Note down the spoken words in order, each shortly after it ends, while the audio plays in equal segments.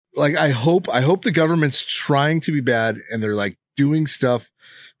like, I hope the government's trying to be bad and they're like doing stuff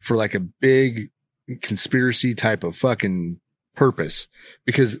for like a big conspiracy type of fucking purpose.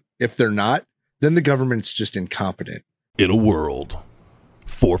 Because if they're not, then the government's just incompetent. In a world,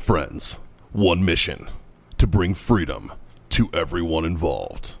 4 friends, 1 mission, to bring freedom to everyone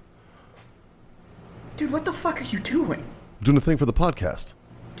involved. Dude, what the fuck are you doing? Doing a thing for the podcast.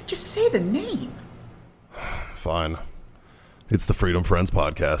 Dude, just say the name. Fine. It's the Freedom Friends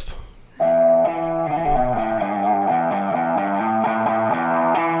Podcast.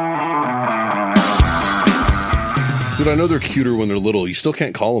 Dude, I know they're cuter when they're little. You still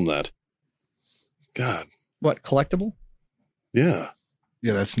can't call them that. God. What, collectible? Yeah.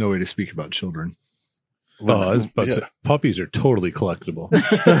 Yeah, that's no way to speak about children. Oh, I was about to say, puppies are totally collectible.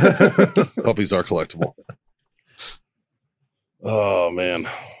 Puppies are collectible. Oh, man.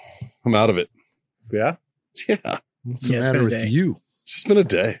 I'm out of it. Yeah? Yeah. What's the it's matter been a with day. you? It's just been a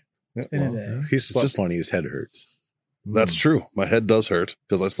day. It's been a day. He slept funny. His head hurts. That's true. My head does hurt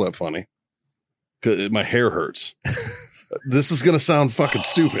because I slept funny. 'Cause my hair hurts. This is going to sound fucking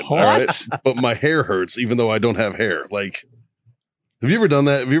stupid. All right? But my hair hurts even though I don't have hair. Like, have you ever done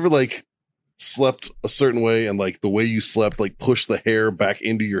that? Have you ever like slept a certain way and like the way you slept, like push the hair back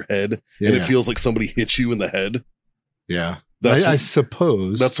into your head and it feels like somebody hit you in the head? Yeah. I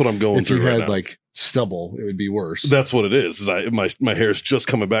suppose that's what I'm going through. If you right had now. like stubble, it would be worse. That's what it is. My hair is just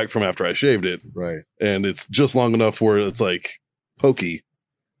coming back from after I shaved it. Right. And it's just long enough where it's like pokey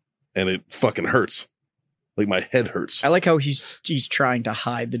and it fucking hurts. Like my head hurts. I like how he's trying to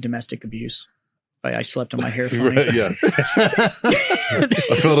hide the domestic abuse. I slept on my hair funny. Right, yeah.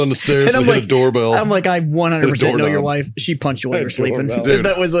 I fell down the stairs and hit a doorbell. I'm like, I 100% know your wife. She punched you while you were sleeping. Dude.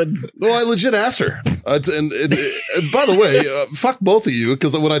 That was a... Well, I legit asked her. And by the way, fuck both of you,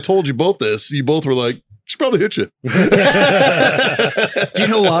 because when I told you both this, you both were like, she probably hit you. Do you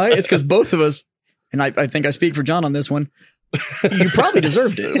know why? It's because both of us, and I think I speak for John on this one, you probably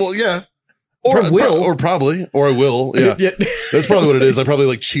deserved it. Well, yeah. Or I will. Or I will. Yeah. That's probably what it is. I probably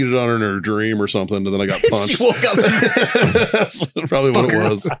like cheated on her in her dream or something, and then I got punched. She woke up. That's probably what it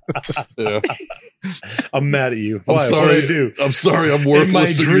was. Yeah. I'm mad at you. I'm sorry. I'm sorry. I'm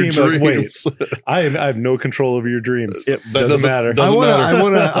worthless in your dreams. I have no control over your dreams. That doesn't matter. I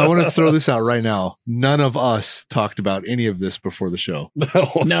want to throw this out right now. None of us talked about any of this before the show.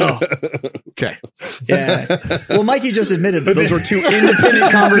 No. Okay. Yeah. Well, Mikey just admitted that those were 2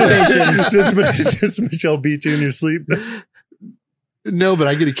 independent conversations. Does Michelle beat you in your sleep? No, but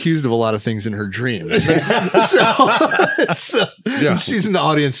I get accused of a lot of things in her dreams. so yeah. She's in the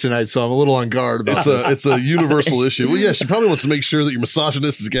audience tonight, so I'm a little on guard about it's a universal issue. Well, yeah, she probably wants to make sure that your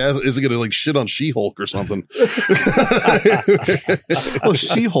misogynist isn't going to like shit on She-Hulk or something. Well,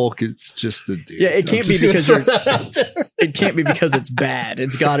 She-Hulk is just a dude. Yeah, it can't be because it can't be because it's bad.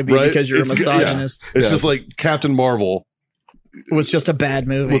 It's got to be because you're a misogynist. Yeah. It's just like Captain Marvel. It was just a bad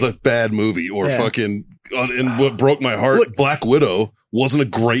movie. Was a bad movie, or fucking. And what broke my heart, Black Widow wasn't a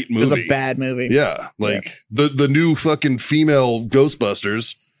great movie. It was a bad movie. Yeah, like the new fucking female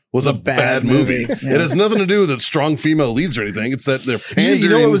Ghostbusters was a bad movie. Yeah. It has nothing to do with the strong female leads or anything. It's that they're pandering. You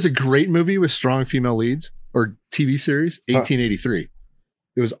know, it was a great movie with strong female leads or TV series. 1883.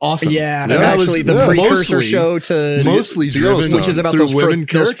 It was awesome. Yeah, actually, the precursor show to mostly driven, which is about those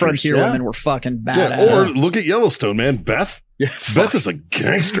frontier yeah. women were fucking badass. Yeah, or look at Yellowstone, man. Beth. Yeah, Beth is a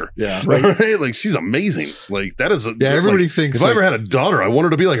gangster. Yeah, right. Like she's amazing. Like that is a everybody like, thinks if I ever had a daughter, I want her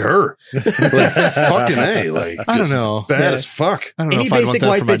to be like her. Like fucking A. Like I don't know, bad as fuck. I don't know Any if I'd basic want that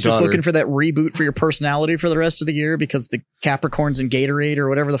white for my bitch is daughter. looking for that reboot for your personality for the rest of the year because the Capricorns and Gatorade or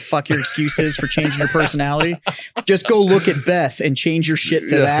whatever the fuck your excuse is for changing your personality. Just go look at Beth and change your shit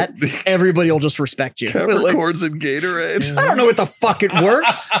to that. Everybody will just respect you. Capricorns and Gatorade. I don't know what the fuck it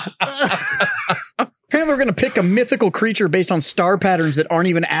works. Apparently, we're going to pick a mythical creature based on star patterns that aren't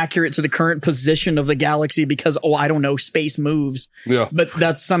even accurate to the current position of the galaxy because, I don't know, space moves. Yeah. But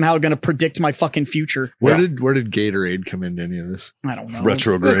that's somehow going to predict my fucking future. Where did Gatorade come into any of this? I don't know.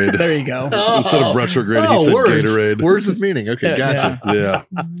 Retrograde. There you go. Instead of retrograde, he said words. Gatorade. Words with meaning. Okay, gotcha. Yeah.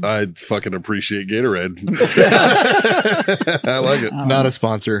 I fucking appreciate Gatorade. I like it. Not a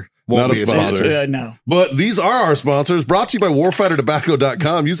sponsor. Not a sponsor. No. But these are our sponsors, brought to you by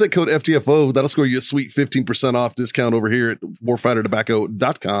warfightertobacco.com. Use that code FTFO. That'll score you a sweet 15% off discount over here at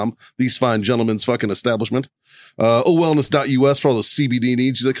warfightertobacco.com. These fine gentlemen's fucking establishment. Wellness.us for all those CBD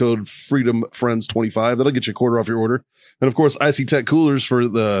needs. Use that code FreedomFriends25. That'll get you a quarter off your order. And of course, Icy Tech Coolers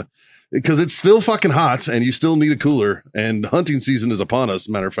because it's still fucking hot and you still need a cooler. And hunting season is upon us,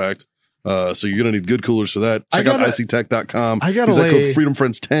 matter of fact. So you're going to need good coolers for that. Check out icytech.com. I gotta Use that lay code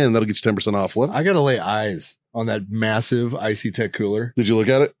FreedomFriends10. That'll get you 10% off. What? I got to lay eyes on that massive Icy Tech cooler. Did you look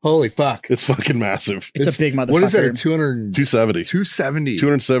at it? Holy fuck. It's fucking massive. It's a big motherfucker. What is that? 270.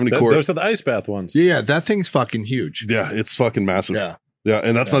 270 quart. Those are the ice bath ones. Yeah, that thing's fucking huge. Yeah, it's fucking massive. Yeah. Yeah,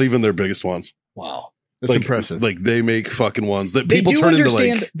 and that's not even their biggest ones. Wow. That's impressive. Like they make fucking ones that They people do turn into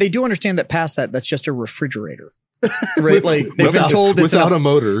understand. like. They do understand that past that's just a refrigerator, right? Like they've been Without- told it's without an, a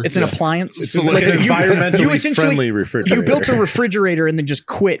motor. it's an appliance. It's like an environmentally essentially- friendly refrigerator. You built a refrigerator and then just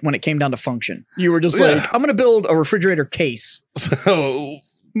quit when it came down to function. You were just Yeah. like, I'm going to build a refrigerator case. So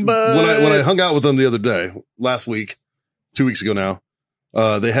But when I hung out with them the other day, last week, 2 weeks ago now,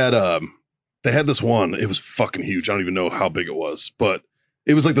 they had this one. It was fucking huge. I don't even know how big it was, but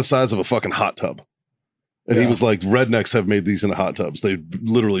it was like the size of a fucking hot tub. And he was like, rednecks have made these into hot tubs. They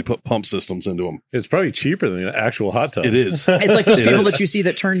literally put pump systems into them. It's probably cheaper than an actual hot tub. It is. it's like those It people is. that you see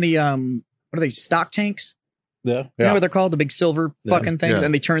that turn the, what are they, stock tanks? Yeah. You know what they're called? The big silver fucking things. Yeah.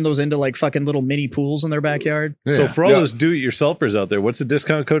 And they turn those into like fucking little mini pools in their backyard. So Yeah. for all Yeah. those do-it-yourselfers out there, what's the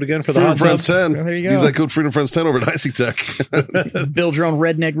discount code again for the Freedom hot Friends tubs? 10. There you go. Use that code Freedom Friends 10 over at Icy Tech. Build your own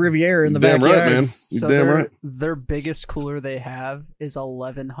redneck Riviera in the Damn backyard. right, man. You So damn their, right. their biggest cooler they have is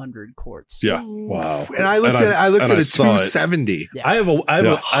 1,100 quarts. Yeah. Wow. and I looked And at it I at saw it. 270. I have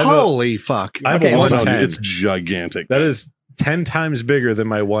a Holy fuck. I have Okay, a I'm telling you, 110. it's gigantic. That is 10 times bigger than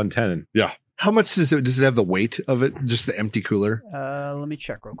my 110. Yeah. How much does it have the weight of it? Just the empty cooler? Let me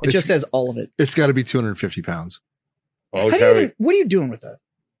check real It quick. just says all of it. It's got to be 250 pounds. How do you even, what are you doing with that?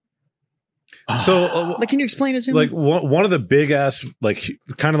 So Like, can you explain it to me? like one of the big ass, like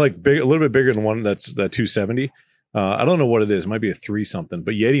kind of like big, a little bit bigger than one that's that 270. I don't know what it is. It might be a 3 something,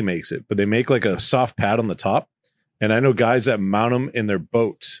 but Yeti makes it. But they make like a soft pad on the top, and I know guys that mount them in their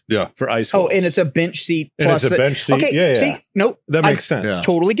boats. Yeah. For ice. Oh, walls. and it's a bench seat And plus it's a the- bench seat. Okay, Yeah, yeah. see, nope, That makes sense. Yeah.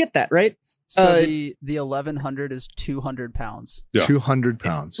 totally get that, right? So the 1,100 is 200 pounds. Yeah. 200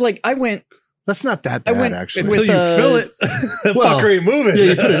 pounds. Like I went, That's not that I bad, went actually. Until with, you fill it, the well, fucker ain't moving.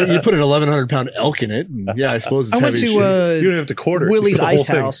 Yeah, you put an 1,100 pound elk in it. And yeah, I suppose it's I went heavy to shit. You don't have to quarter it. Willie's The whole Ice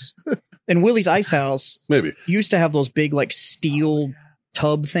thing. House. And Willie's Ice House Maybe. used to have those big like steel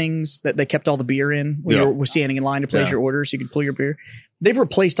tub things that they kept all the beer in when Yeah. you were standing in line to place Yeah. your order so you could pull your beer. They've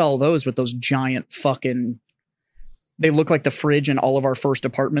replaced all of those with those giant fucking, they look like the fridge in all of our first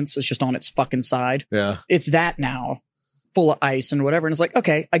apartments. It's just on its fucking side. Yeah. It's that now, full of ice and whatever. And it's like,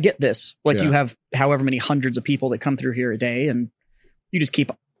 okay, I get this. Like Yeah. you have however many hundreds of people that come through here a day and you just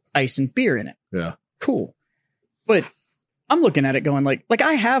keep ice and beer in it. Yeah. Cool. But I'm looking at it going like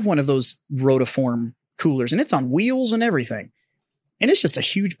I have one of those rotiform coolers and it's on wheels and everything. And it's just a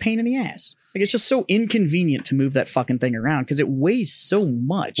huge pain in the ass. Like it's just so inconvenient to move that fucking thing around because it weighs so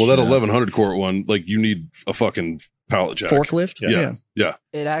much. Well, that 1,100 quart one, like you need a fucking pallet jack. Forklift? Yeah. Yeah.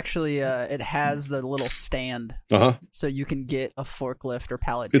 It actually it has the little stand, Uh huh. so you can get a forklift or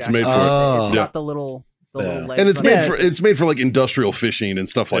pallet. It's jack. made for Oh. It's Yeah. got the little Yeah. legs And it's on made it. for like industrial fishing and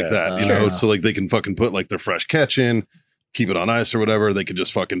stuff like Yeah. that, you Sure. know, so like they can fucking put like their fresh catch in, keep it on ice or whatever. They could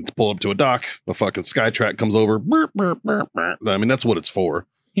just fucking pull up to a dock, a fucking Skytrack comes over. Burp, burp, burp, burp. I mean, that's what it's for.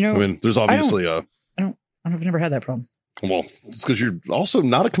 You know, I mean, there's obviously I've never had that problem. well, it's because you're also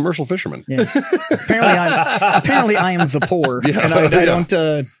not a commercial fisherman. Yeah. apparently I am the poor. Yeah. And I Yeah. don't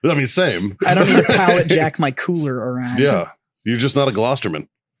I mean, same. I don't need to pallet jack my cooler around. Yeah. You're just not a Gloucesterman.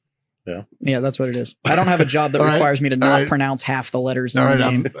 Yeah, that's what it is. I don't have a job that All right. requires me to All not right. pronounce half the letters in All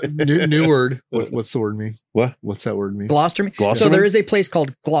the right. name. New word. What's the word mean? What? What's that word mean? Gloucester. So Gloucesterman? there is a place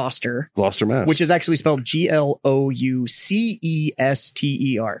called Gloucester, Gloucester, Mass. which is actually spelled Gloucester.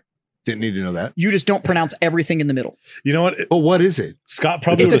 Didn't need to know that. You just don't pronounce everything in the middle. You know what? But what is it? Scott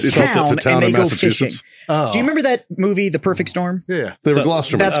probably It's a would have town, it's a town and they in go Massachusetts. fishing. Oh. Do you remember that movie, The Perfect Storm? Yeah. They were So-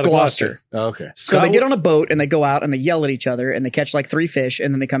 Gloucestermen. That's Out of Gloucester. Oh, okay. So they get on a boat and they go out and they yell at each other and they catch like 3 fish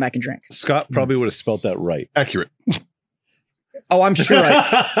and then they come back and drink. Scott probably would have spelt that right. Accurate. Oh, I'm sure.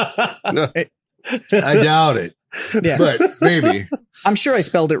 I I doubt it. yeah, But maybe. I'm sure I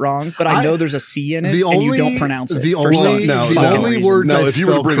spelled it wrong, but I know there's a C in it, the and you only- don't pronounce it. the for only- some the fucking only reason. words I if you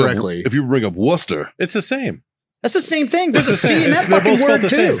were to spell bring correctly. up, if you bring up Worcester, It's the same. That's the same thing. There's a C in that They're fucking both spelled word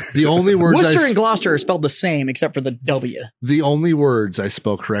the too. same. The only words Worcester and Gloucester are spelled the same except for the W. the only words I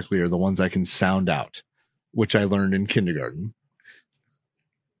spell correctly are the ones I can sound out, which I learned in kindergarten.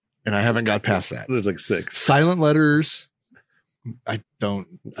 And I haven't got past that. There's like 6. Silent letters, I don't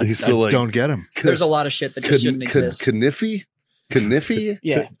get them. There's a lot of shit that just shouldn't exist. Kniffy? Kniffy?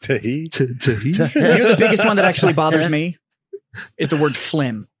 Yeah. Tahi. You know the biggest one that actually bothers me is the word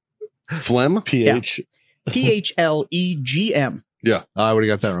phlegm. Phlegm? PH. PHLEGM. Yeah. I would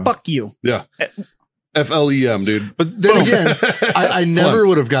have got that wrong. Fuck you. Yeah. FLEM, dude. But then Boom. again, I never Phlegm.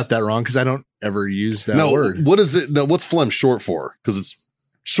 would have got that wrong because I don't ever use that No, word. what is it? No, what's phlegm short for? Because it's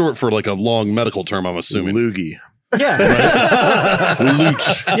short for like a long medical term, I'm assuming. Loogie. Yeah.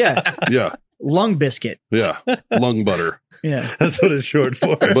 Looch. Yeah. Yeah. Lung biscuit. Yeah. Lung butter. Yeah. That's what it's short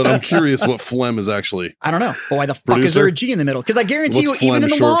for. But I'm curious what phlegm is actually. I don't know. But why the fuck is Producer? there a G in the middle? Because I guarantee What's you, even in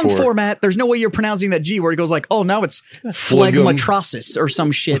the phlegm long short for? format, there's no way you're pronouncing that G where it goes like, oh, now it's phlegmatrosis or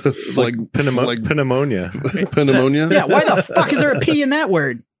some shit. Pneumonia. Pneumonia? Yeah. Why the fuck is there a P in that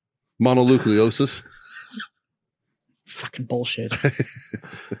word? Mononucleosis. Fucking bullshit.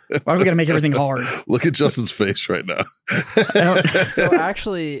 Why do we got to make everything hard? Look at Justin's face right now. So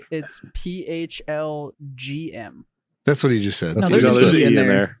actually, it's PHLGM. That's what he just said. No, There's there's an an E E in in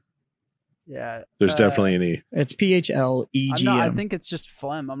there. Yeah. There's definitely an E. It's PHLEGM. I think it's just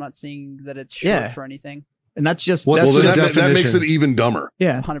phlegm. I'm not seeing that it's short Yeah. for anything. And that's just, Well, that's the just that makes it definition. even dumber.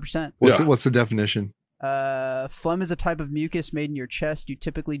 yeah. 100%. What's the definition? Phlegm is a type of mucus made in your chest. You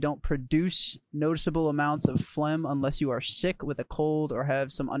typically don't produce noticeable amounts of phlegm unless you are sick with a cold or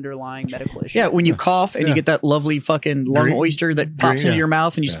have some underlying medical issue. Yeah, when you cough and you get that lovely fucking lung Green- oyster that pops green, into yeah. your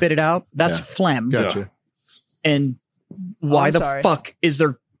mouth and you Yeah. spit it out, that's Yeah. phlegm. Gotcha. And why I'm the sorry. fuck is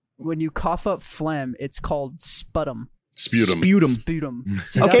there When you cough up phlegm, it's called sputum. Sputum. Sputum.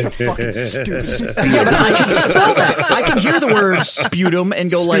 See, Okay. that's a fucking stupid. Yeah, but I can spell that. I can hear the word sputum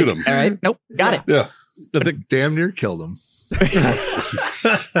and go Sputum. like, all right, nope, got it. Yeah. Damn near killed him.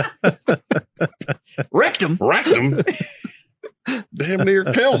 Rectum. Racked him. Damn near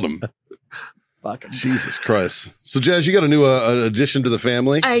killed him. Fucking. Jesus Christ. So, Jazz, you got a new addition to the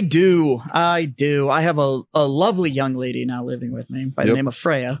family? I do. I have a lovely young lady now living with me by the Yep. name of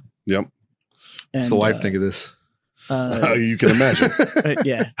Freya. Yep. And, What's the wife think of this? You can imagine.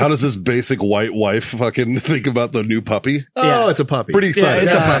 Yeah. How does this basic white wife fucking think about the new puppy? Oh, Yeah. it's a puppy. Pretty excited.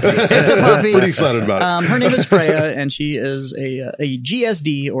 it's a puppy. It's a puppy. Pretty excited about it. Her name is Freya, and she is a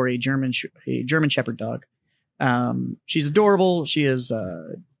GSD or a German Shepherd dog. She's adorable. She is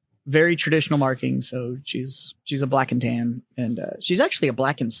very traditional marking, so she's a black and tan, and she's actually a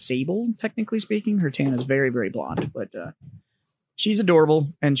black and sable, technically speaking. Her tan is very, very blonde, but she's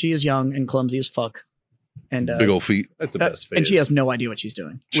adorable, and she is young and clumsy as fuck. And Big old feet. That's the best phase. and she has no idea what she's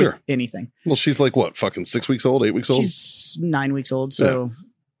doing. with Sure. anything. Well, she's like what? Fucking 6 weeks old, 8 weeks old? She's 9 weeks old, so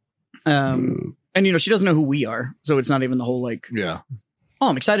and she doesn't know who we are, so it's not even the whole like, Yeah. oh,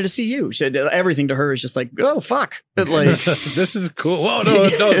 I'm excited to see you. Everything to her is just like, oh fuck, but like This is cool. Oh, no,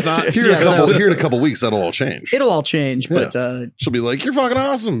 it's not. Here, Yeah, here in a couple weeks, that'll all change. it'll all change. But She'll be like, "You're fucking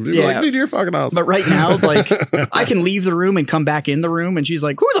awesome." You're Yeah. like, "Dude, you're fucking awesome." but right now, like I can leave the room and come back in the room, and she's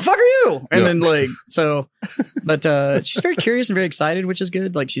like, who the fuck are you? And Yeah. then like so, but she's very curious and very excited, which is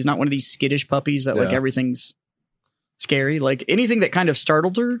good. Like she's not one of these skittish puppies that like Yeah. everything's scary. Like anything that kind of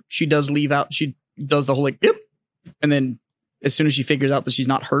startled her, she does leave out. She does the whole like yep, and then as soon as she figures out that she's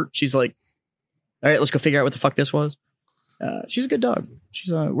not hurt, she's like, all right, let's go figure out what the fuck this was. She's a good dog.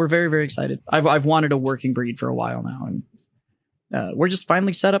 She's we're very, very excited. I've wanted a working breed for a while now, and we're just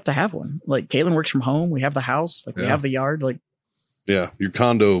finally set up to have one. Like Caitlin works from home. We have the house. Like we Yeah. have the yard. Like Yeah, your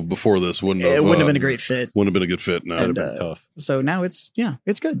condo before this wouldn't have. it wouldn't have been a great fit. Wouldn't have been a good fit. No. And, Tough. So now it's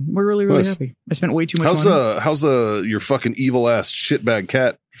good. We're really, really Nice. happy. I spent way too much How's money. how's your fucking evil ass shitbag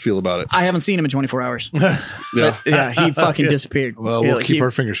cat feel about it? I haven't seen him in 24 hours. Yeah. But, yeah, he fucking disappeared. Well, Yeah, we'll like, keep he,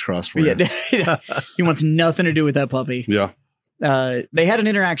 our fingers crossed for you. yeah, he wants nothing to do with that puppy. Yeah. They had an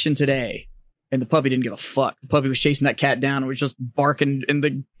interaction today, and the puppy didn't give a fuck. The puppy was chasing that cat down and was just barking, and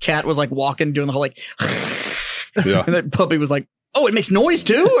the cat was like walking, doing the whole like, Yeah. and that puppy was like, "Oh, it makes noise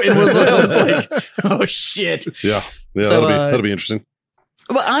too." It was like, "Oh shit." Yeah. Yeah. So, that'll be interesting.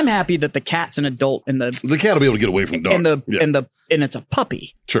 Well, I'm happy that the cat's an adult and the The cat will be able to get away from the dog. and it's a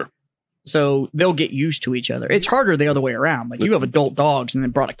puppy. Sure. So they'll get used to each other. It's harder the other way around. Like you have adult dogs and then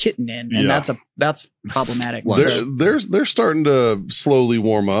brought a kitten in, and Yeah. that's problematic. Well, So They're starting to slowly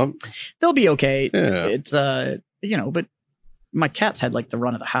warm up. they'll be okay. Yeah. It's but my cat's had like the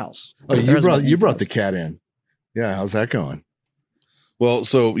run of the house. Oh, There you hasn't been brought anything the else. cat in. Yeah, how's that going? Well,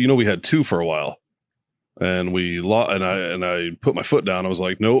 so we had 2 for a while, and I put my foot down. I was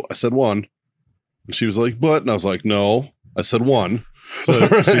like, "No," I said 1, and she was like, "But," and I was like, "No," I said 1. So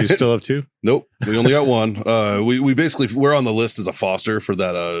you still have 2? Nope, we only got 1. We basically we're on the list as a foster for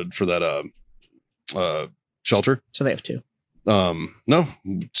that shelter. So they have 2. No,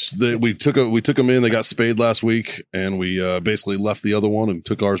 we took them in. They got spayed last week, and we basically left the other one and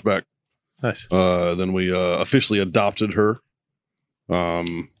took ours back. Nice. Then we officially adopted her,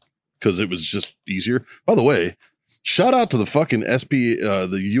 because it was just easier. By the way, shout out to the fucking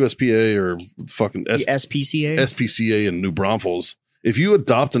the USPA or fucking The SPCA. SPCA in New Braunfels. If you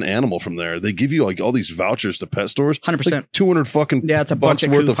adopt an animal from there, they give you like all these vouchers to pet stores. 100%. Like 200 fucking Yeah, it's a bunch bucks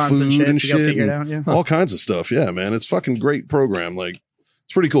of worth of coupons food and shit. and You gotta shit figure it and out. Yeah. all kinds of stuff. Yeah, man, it's fucking great program. Like,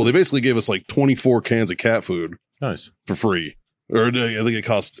 It's pretty cool. They basically gave us like 24 cans of cat food Nice. for free. Or I think it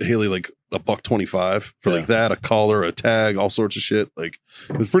cost Haley like $1.25 for like that, a collar, a tag, all sorts of shit. Like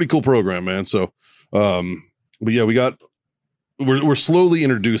it was a pretty cool program, man. So, but yeah, we're slowly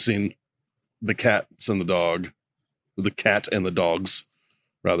introducing the cats and the cat and the dogs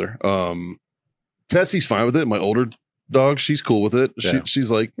rather. Tessie's fine with it. My older dog, she's cool with it. Yeah. She's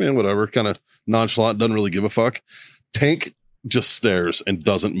like, man, whatever, kind of nonchalant, doesn't really give a fuck. Tank just stares and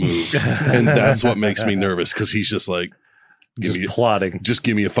doesn't move. And that's what makes me nervous because he's just like, Plotting. just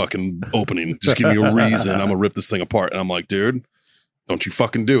give me a fucking opening. Just give me a reason. I'm gonna rip this thing apart. And I'm like, dude, don't you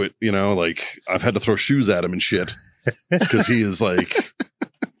fucking do it. You know, like I've had to throw shoes at him and shit because he is like,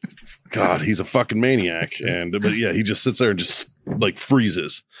 God, he's a fucking maniac. But yeah, he just sits there and just like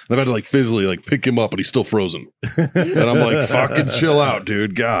freezes. And I've had to like physically like pick him up, but he's still frozen. And I'm like, fucking chill out,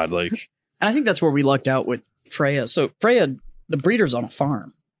 dude. God, like. And I think that's where we lucked out with Freya. So Freya, the breeder's on a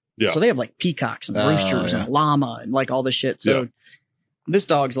farm. Yeah. So they have like peacocks and roosters and a llama and like all this shit. So this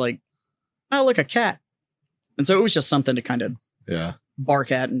dog's like, oh, look, a cat. And so it was just something to kind of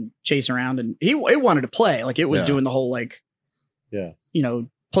bark at and chase around. And it wanted to play. Like it was doing the whole like, you know,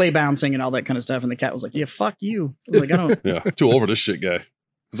 play bouncing and all that kind of stuff. And the cat was like, yeah, fuck you. I was like, I don't. Too old for this shit guy.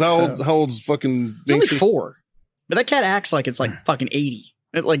 How old's fucking It's only Binksy? 4. But that cat acts like it's like fucking 80.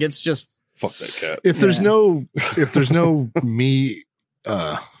 It's just. Fuck that cat. If there's no me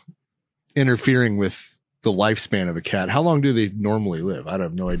interfering with the lifespan of a cat, how long do they normally live? I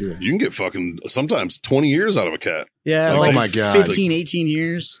have no idea. You can get fucking sometimes 20 years out of a cat. Yeah. Oh like my God. 15, 18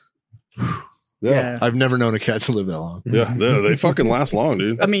 years. Yeah. I've never known a cat to live that long. Yeah. They fucking last long,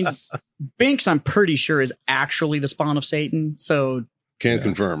 dude. I mean, Binks, I'm pretty sure, is actually the spawn of Satan. So Can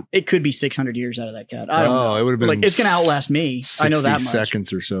confirm. it could be 600 years out of that cat. I don't know. It would have been Like, it's going to outlast me. I know that much.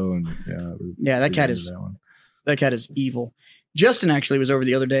 seconds or so. And That cat is evil. Justin actually was over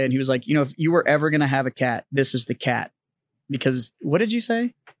the other day and he was like, you know, if you were ever going to have a cat, this is the cat. Because what did you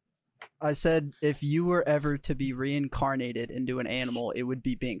say? I said if you were ever to be reincarnated into an animal, it would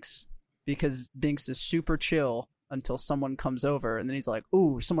be Binks. Because Binks is super chill until someone comes over and then he's like,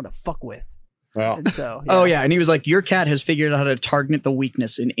 ooh, someone to fuck with. Wow. And so, Oh, yeah. And he was like, your cat has figured out how to target the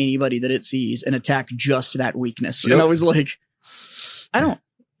weakness in anybody that it sees and attack just that weakness. Yep. And I was like,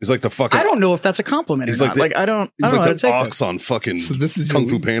 He's like the fucking. I don't know if that's a compliment or not. I don't know He's how to like the take ox that. on fucking So this is Kung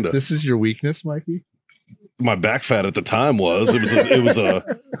Fu Panda. This is your weakness, Mikey? My back fat at the time was it was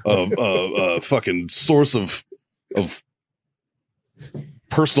a fucking source of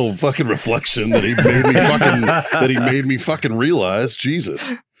personal fucking reflection that he made me fucking realize.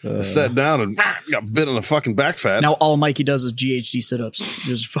 Jesus. I sat down and got bit on the fucking back fat. Now all Mikey does is GHD sit-ups.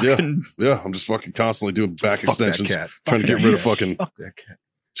 Just fucking. Yeah, I'm just fucking constantly doing back Fuck that extensions, cat. trying to get rid of fucking. Fuck that cat.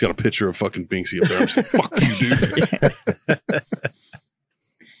 She's got a picture of fucking Binksy up there. I'm just like, fuck you,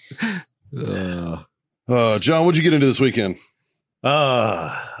 dude. John, what'd you get into this weekend?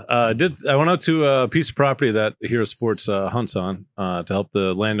 I went out to a piece of property that Hero Sports hunts on to help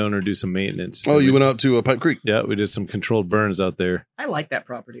the landowner do some maintenance. Oh, you went out to Pipe Creek. Yeah, we did some controlled burns out there. I like that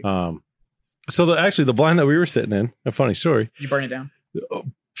property. So the blind that we were sitting in, a funny story. Did you burn it down?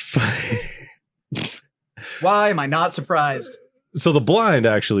 Why am I not surprised? So the blind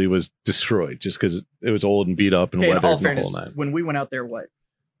actually was destroyed just because it was old and beat up and Okay, in weathered all and the whole fairness, nine. when we went out there,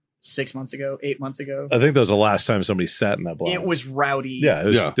 6 months ago, 8 months ago? I think that was the last time somebody sat in that blind. It was rowdy. Yeah, it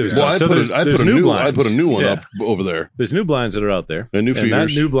was. Yeah. It was Well, tough. I So put there's a new new blinds. I put a new one Yeah. up over there. There's new blinds that are out there. And new And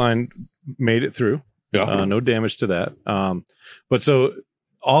feeders. that new blind made it through. Yeah. No damage to that. But so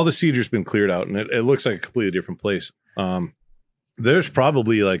all the cedar's been cleared out and it looks like a completely different place. There's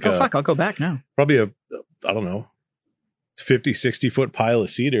probably like Oh, fuck. I'll go back now. probably a, I don't know, 50, 60 foot pile of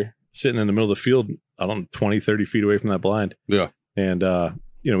cedar sitting in the middle of the field, I don't know, 20, 30 feet away from that blind. Yeah. And,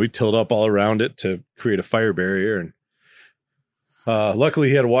 we tilled up all around it to create a fire barrier. And luckily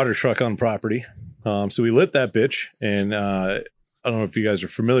he had a water truck on property. So we lit that bitch. And I don't know if you guys are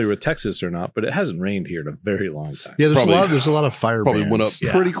familiar with Texas or not, but it hasn't rained here in a very long time. Yeah, There's a lot of fire Probably bans. went up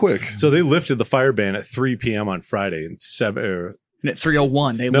pretty quick. So they lifted the fire ban at 3 p.m. on Friday and And at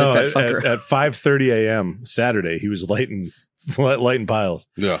 3:01, they no, lit that fucker. at 5:30 a.m. Saturday, he was lighting piles.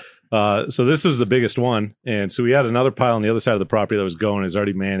 Yeah. So this was the biggest one. And so we had another pile on the other side of the property that was going. It's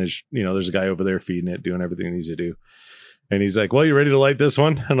already managed. There's a guy over there feeding it, doing everything it needs to do. And he's like, well, you ready to light this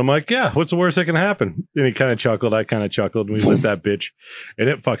one? And I'm like, yeah, what's the worst that can happen? And he kind of chuckled. I kind of chuckled. And we lit that bitch. And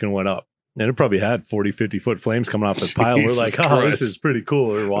it fucking went up. And it probably had 40, 50 foot flames coming off the pile. We're like, Jesus oh, Christ. this is pretty cool.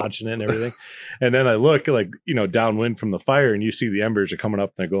 We're watching it and everything. And then I look downwind from the fire and you see the embers are coming up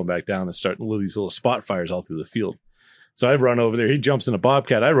and they're going back down and starting these little spot fires all through the field. So I run over there. He jumps in a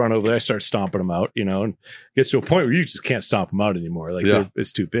bobcat. I run over there. I start stomping him out, and gets to a point where you just can't stomp him out anymore. Like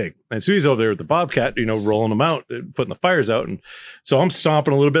it's too big. And so he's over there with the bobcat, rolling them out, putting the fires out. And so I'm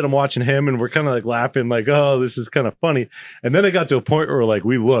stomping a little bit. I'm watching him and we're kind of like laughing like, oh, this is kind of funny. And then it got to a point where like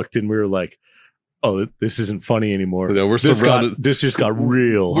we looked and we were like, oh, this isn't funny anymore. Yeah, this just got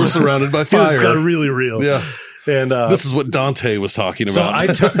real. We're surrounded by fire. It's got really real. Yeah. And this is what Dante was talking about.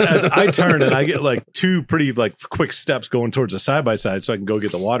 So I turn and I get like two pretty like quick steps going towards the side by side so I can go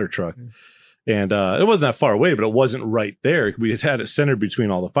get the water truck. And it wasn't that far away, but it wasn't right there. We just had it centered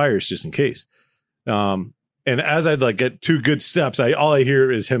between all the fires just in case. And as I'd like get 2 good steps, all I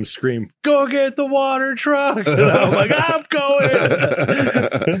hear is him scream, "Go get the water truck!" And I'm like, "I'm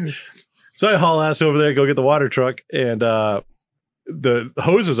going." So I haul ass over there, go get the water truck, and the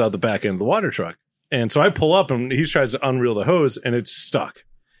hose was out the back end of the water truck. And so I pull up and he tries to unreel the hose and it's stuck.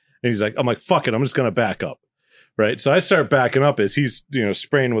 And he's like, I'm like, fuck it. I'm just going to back up. Right. So I start backing up as he's,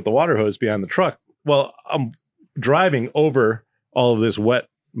 spraying with the water hose behind the truck. Well, I'm driving over all of this wet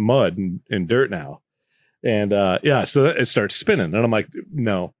mud and dirt now. And so it starts spinning. And I'm like,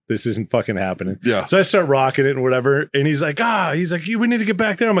 no, this isn't fucking happening. Yeah. So I start rocking it and whatever. And he's like, we need to get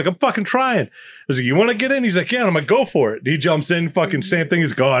back there. I'm like, I'm fucking trying. I was like, you want to get in? He's like, yeah. And I'm like, go for it. He jumps in, fucking same thing.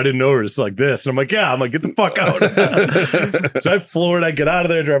 He's like, oh, I didn't know it's like this. And I'm like, yeah. I'm like, get the fuck out. So I floor it. I get out of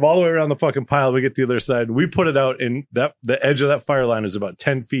there, drive all the way around the fucking pile. We get to the other side. We put it out and the edge of that fire line is about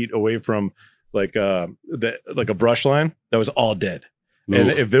 10 feet away from like a brush line that was all dead. And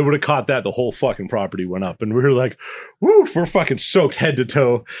if they would have caught that, the whole fucking property went up. And we were like, woo, we're fucking soaked head to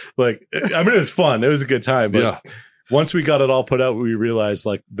toe. Like, I mean, it was fun. It was a good time. But once we got it all put out, we realized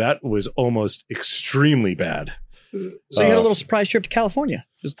like that was almost extremely bad. So you had a little surprise trip to California.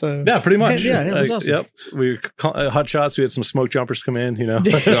 Yeah, pretty much. Yeah, it was awesome. Yep. We hot shots. We had some smoke jumpers come in, Yeah,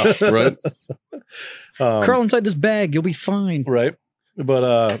 right. Curl inside this bag. You'll be fine. Right.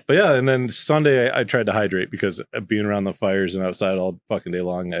 But yeah, and then Sunday I tried to hydrate because being around the fires and outside all fucking day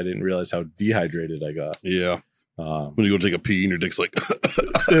long, I didn't realize how dehydrated I got. Yeah. When you go take a pee and your dick's like,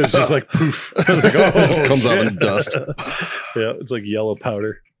 it was just like poof. Like, it just comes out in dust. Yeah, it's like yellow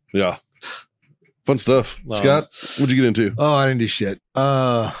powder. Yeah. Fun stuff. Scott, what'd you get into? Oh, I didn't do shit.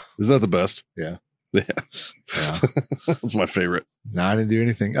 Isn't that the best? Yeah. Yeah. That's my favorite. No, I didn't do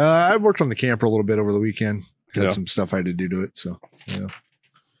anything. I worked on the camper a little bit over the weekend. Had some stuff I had to do to it. So, yeah.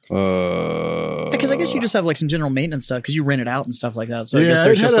 Because I guess you just have like some general maintenance stuff because you rent it out and stuff like that. So I guess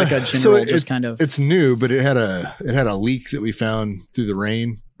there's just like a general, kind of. It's new, but it had a leak that we found through the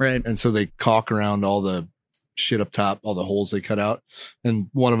rain, right? And so they caulk around all the shit up top, all the holes they cut out, and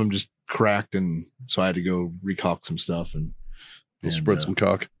one of them just cracked, and so I had to go recaulk some stuff and spread some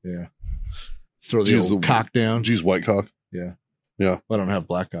caulk. Yeah, throw the old caulk down. Use white caulk. Yeah. Well, I don't have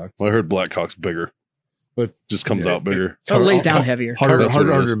black caulk. Well, I heard black caulk's bigger. But just comes out bigger. So it lays down heavier. Harder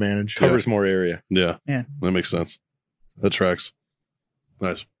to manage. Covers more area. Yeah. That makes sense. That tracks.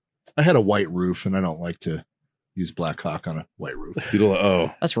 Nice. I had a white roof and I don't like to use black caulk on a white roof. You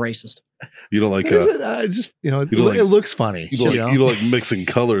don't that's racist. You don't like I just it looks funny. You don't like mixing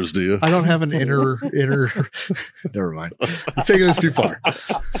colors, do you? I don't have an inner never mind. I'm taking this too far.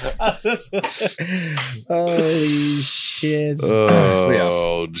 Holy shit.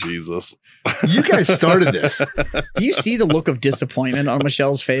 Oh Jesus. You guys started this. Do you see the look of disappointment on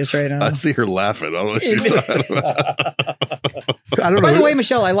Michelle's face right now? I see her laughing. I don't know what she's talking about. I don't know. By the way,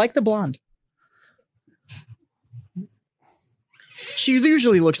 Michelle, I like the blonde. She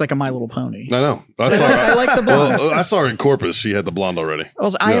usually looks like a My Little Pony. I know. I like the blonde. Well, I saw her in Corpus. She had the blonde already.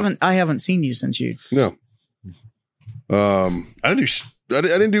 I haven't seen you since you. No. I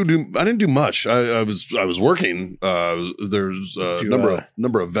didn't do much. I was working. There's a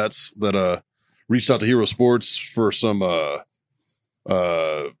number of vets that reached out to Hero Sports for some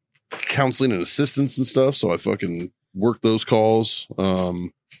counseling and assistance and stuff. So I fucking worked those calls.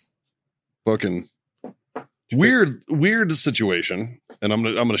 Fucking weird situation. And I'm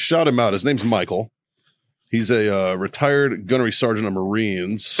gonna shout him out. His name's Michael. He's a retired gunnery sergeant of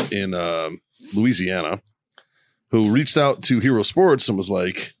Marines in Louisiana, who reached out to Hero Sports and was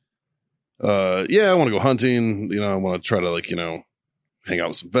like, I want to go hunting. I want to try to hang out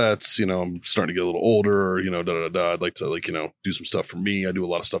with some vets. I'm starting to get a little older, I'd like to do some stuff for me. I do a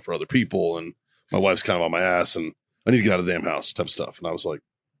lot of stuff for other people and my wife's kind of on my ass and I need to get out of the damn house type of stuff. And I was like,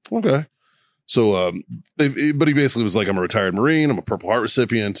 okay. So, but he basically was like, I'm a retired Marine. I'm a Purple Heart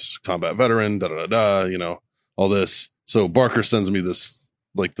recipient, combat veteran, all this. So Barker sends me this,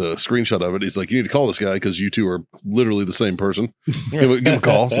 like the screenshot of it. He's like, you need to call this guy because you two are literally the same person. Give him a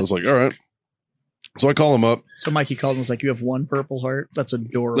call. So I was like, all right. So I call him up. So Mikey called and was like, "You have one Purple Heart? That's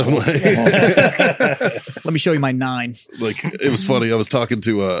adorable. I'm like, Let me show you my 9." like, it was funny. I was talking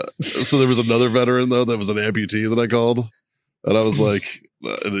to, so there was another veteran though that was an amputee that I called. And I was like,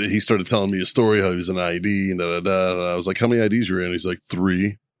 he started telling me a story how he was an ID and da da da. And I was like, how many IDs you in? He's like,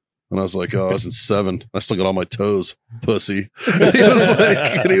 3. And I was like, oh, I was in 7. I still got all my toes, pussy. And he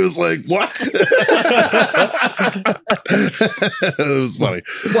was like, what? It was funny.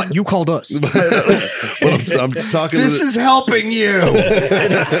 What? You called us? But I'm talking. This is helping you.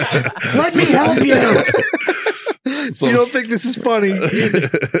 Let me help you. So, You don't think this is funny?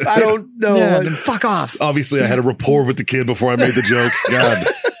 I don't know. Yeah, then fuck off. obviously, I had a rapport with the kid before I made the joke. God,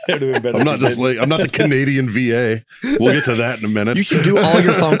 I'm not just like I'm not the Canadian VA. We'll get to that in a minute. You should do all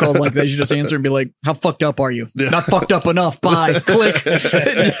your phone calls like that. You should just answer and be like, "How fucked up are you? Yeah. Not fucked up enough." Bye. Click.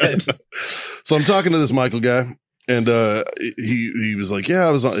 So I'm talking to this Michael guy, and he was like, yeah,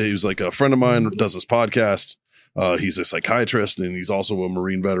 he was like, a friend of mine does this podcast. He's a psychiatrist, and he's also a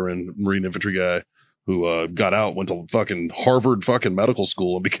Marine veteran, Marine infantry guy who got out, went to fucking Harvard fucking medical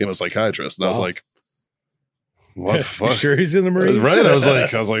school, and became a psychiatrist. And I was like, what the fuck? Sure, he's in the Marines, Right? I was like,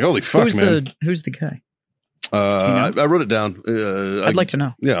 holy fuck, man. Who's the guy? I wrote it down. I'd like to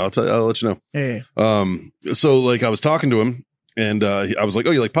know. Yeah, I'll let you know. Yeah. So like I was talking to him, and I was like,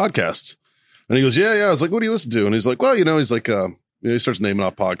 oh, you like podcasts? And he goes, yeah. I was like, what do you listen to? And he's like, well, he's like, he starts naming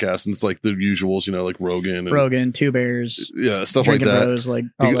off podcasts, and it's like the usuals, like Rogan, Two Bears, yeah, stuff Drinking like that. Bros, like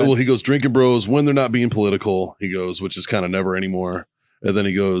all that. Well, he goes, Drinking Bros when they're not being political. He goes, which is kind of never anymore. And then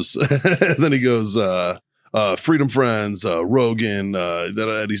he goes, Freedom Friends, Rogan,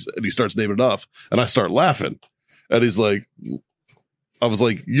 and he starts naming it off, and I start laughing, and he's like, I was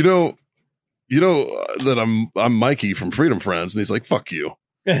like, that I'm Mikey from Freedom Friends, and he's like, fuck you.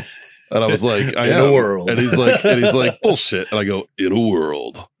 And I was like, I In am. a world. And he's like, bullshit. And I go, in a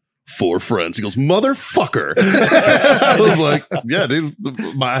world, 4 friends. He goes, motherfucker. I was like, yeah, dude,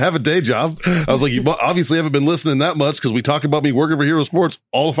 I have a day job. I was like, you obviously haven't been listening that much because we talk about me working for Hero Sports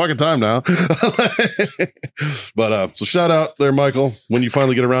all the fucking time now. But so shout out there, Michael, when you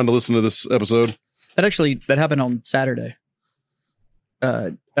finally get around to listen to this episode. That happened on Saturday.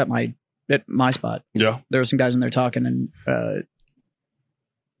 At my spot. Yeah. There were some guys in there talking, and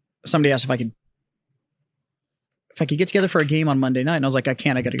somebody asked if I could get together for a game on Monday night. And I was like, I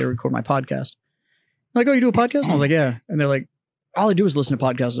can't. I got to go record my podcast. They're like, oh, you do a podcast? And I was like, yeah. And they're like, all I do is listen to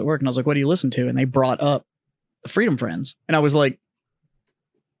podcasts at work. And I was like, what do you listen to? And they brought up the Freedom Friends. And I was like,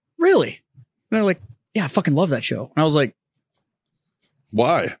 really? And they're like, yeah, I fucking love that show. And I was like,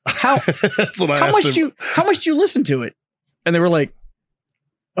 why? How? That's what I asked him. How much do you listen to it? And they were like,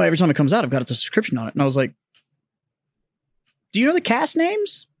 oh, every time it comes out, I've got a subscription on it. And I was like, do you know the cast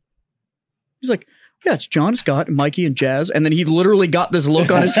names? He's like, yeah, it's John, Scott, Mikey, and Jazz. And then he literally got this look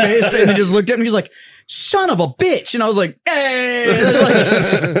on his face and he just looked at me. He's like, son of a bitch. And I was like, hey,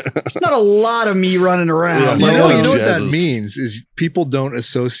 there's not a lot of me running around. Yeah, You know what that Jazzes. means is people don't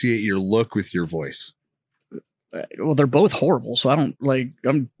associate your look with your voice. Well, they're both horrible. So I don't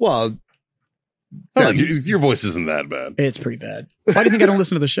Well, Like, your voice isn't that bad. it's pretty bad. Why do you think I don't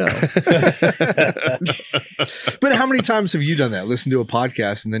listen to the show? but how many times have you done that? Listen to a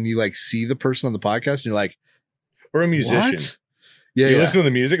podcast and then you like see the person on the podcast and you're like, or a musician. what? Yeah, You yeah. listen to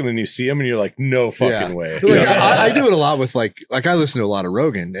the music and then you see him and you're like, no fucking way. Like, I do it a lot with like I listen to a lot of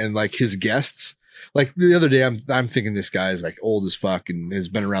Rogan and like his guests. Like the other day, I'm thinking this guy is like old as fuck and has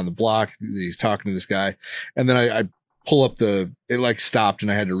been around the block. He's talking to this guy, and then I pull up it like stopped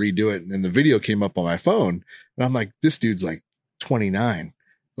and I had to redo it, and then the video came up on my phone, and I'm like, this dude's like 29.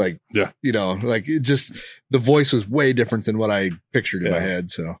 Like, Yeah. Like it just the voice was way different than what I pictured in my Yeah.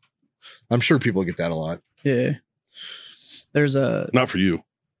 head. So I'm sure people get that a lot. Yeah. There's a Not for you.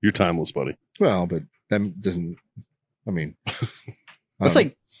 You're timeless, buddy. Well, but that doesn't. I mean, It's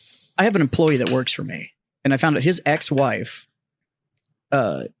like I have an employee that works for me, and I found out his ex-wife,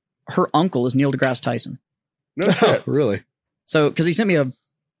 her uncle is Neil deGrasse Tyson. No shit. really. So, because he sent me a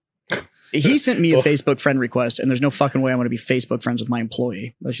Facebook friend request, and there's no fucking way I'm going to be Facebook friends with my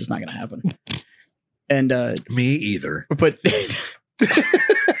employee. That's just not going to happen. And Me either. but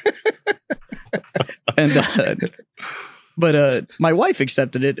but my wife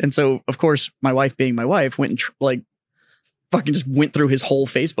accepted it, and so of course my wife, being my wife, went and fucking just went through his whole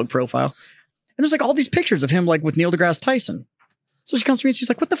Facebook profile, and there's like all these pictures of him like with Neil deGrasse Tyson. So she comes to me and she's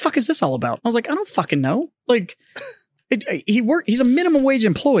like, "What the fuck is this all about?" I was like, "I don't fucking know." Like, he's a minimum wage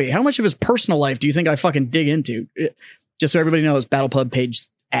employee. How much of his personal life do you think I fucking dig into? Just so everybody knows, Battle Pub Page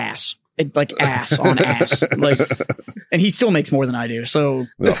ass. Like ass on ass. Like, and he still makes more than I do. So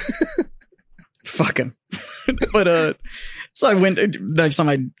fuck him. But so I went, next time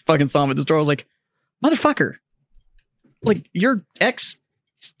I fucking saw him at the store, I was like, motherfucker, like your ex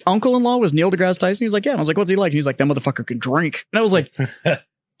uncle-in-law was Neil deGrasse Tyson. He's like, yeah. And I was like, what's he like? And he's like, that motherfucker can drink. And I was like,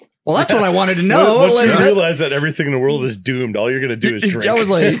 well, that's what I wanted to know. Once like, you realize that everything in the world is doomed, all you're going to do is drink. I was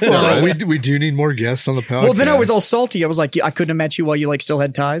like, well, we do need more guests on the podcast. well, then I was all salty. I was like, I couldn't have met you while you like still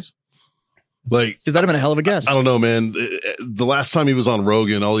had ties. Like, Because that'd have been a hell of a guess. I don't know, man. The last time he was on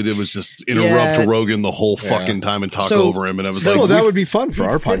Rogan, all he did was just interrupt Rogan the whole fucking time and talk over him. And I was like, well, that would be fun for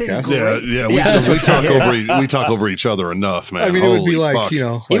our podcast. We talk over each other enough, man. I mean, it would be Holy like, fuck. you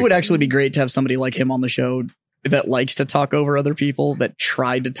know, It like, would actually be great to have somebody like him on the show that likes to talk over other people that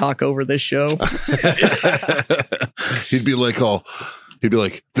tried to talk over this show. he'd be like,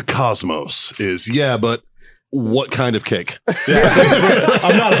 the cosmos is, but what kind of cake?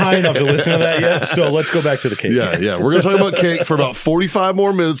 I'm not high enough to listen to that yet, so let's go back to the cake. Yeah. We're going to talk about cake for about 45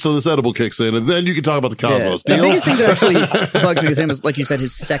 more minutes so this edible kicks in, and then you can talk about the cosmos. The Deal? biggest thing that actually bugs me with him is, like you said,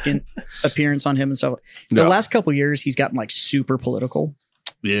 his second appearance on him and stuff. The last couple years, he's gotten like super political.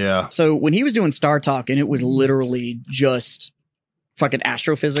 Yeah. So when he was doing Star Talk, and it was literally just fucking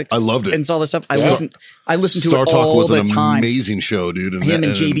astrophysics, I loved it. and all this stuff. I listened to Star it Talk all was the an time. amazing show, dude. And Him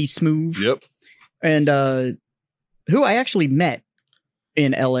and JB Smoove. Yep. And who I actually met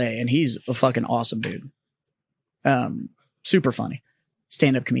in LA, and he's a fucking awesome dude. Super funny,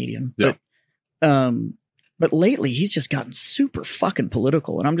 stand-up comedian. Yeah. But lately he's just gotten super fucking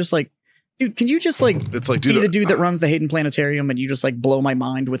political, and I'm just like, dude, can you just like It's like, be dude, the dude that runs the Hayden Planetarium, and you just like blow my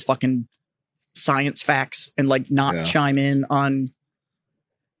mind with fucking science facts and like not chime in on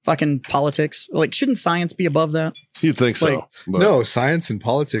fucking politics? Like, shouldn't science be above that? you'd think so. like, but- no, science and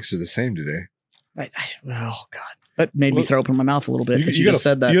politics are the same today. Oh God, that made me throw up in my mouth a little bit that you just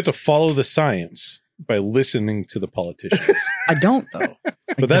said that. You have to follow the science by listening to the politicians. I don't though.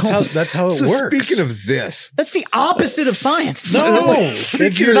 But that's how it So works. speaking of this, That's the opposite of science.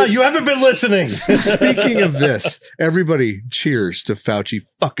 No, you haven't been listening. speaking of this, everybody cheers to Fauci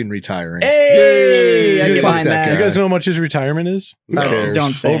fucking retiring. Hey, I Fuck get behind that that. guy. You guys know how much his retirement is? Who cares?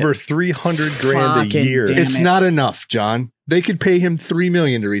 Don't say Over it. 300 grand a Fucking year. damn It's it. not enough, John. They could pay him $3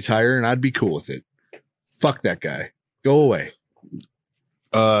 million to retire, and I'd be cool with it. Fuck that guy. Go away.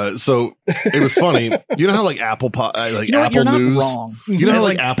 So it was funny. You know how like Apple You know what? Apple You're not News, wrong. you know how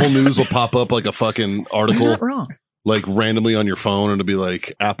like Apple News will pop up like a fucking You're article not wrong. like randomly on your phone, and it'll be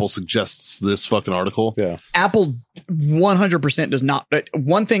like Apple suggests this fucking article. Yeah. Apple 100% does not.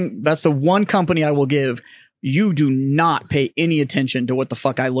 One thing, that's the one company I will give. You do not pay any attention to what the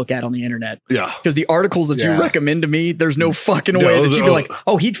fuck I look at on the internet. Yeah. Because the articles that you recommend to me, there's no fucking way No, that you'd be no. like,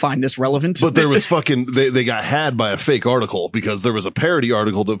 oh, he'd find this relevant. But there was fucking they got had by a fake article because there was a parody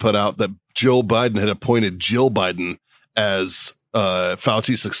article that put out that Joe Biden had appointed Jill Biden as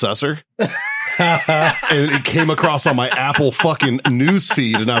Fauci's successor. And it came across on my Apple fucking news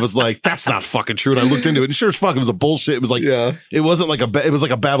feed, and I was like, "That's not fucking true." And I looked into it, and sure as fuck, it was a bullshit. It was like, it wasn't like it was like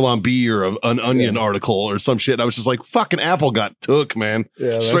a Babylon Bee or an Onion article or some shit. And I was just like, "Fucking Apple got took, man. Yeah,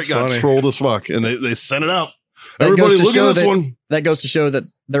 that's Straight got funny. trolled as fuck." And they sent it out. That Everybody, goes to look at show this that- one. That goes to show that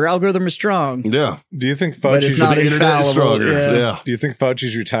their algorithm is strong. Yeah, Do you think But it's Fauci's not the internet is infallible. stronger. Yeah. Yeah. Do you think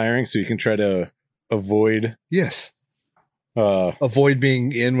Fauci's retiring so you can try to avoid Yes. Avoid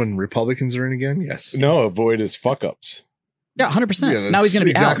being in when Republicans are in again? Yes. avoid his fuck ups? Yeah, 100%. Yeah, Now he's going to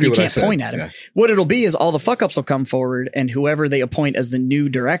be that's out. exactly You what I can't said. point at him. Yeah. What it'll be is all the fuck ups will come forward, and whoever they appoint as the new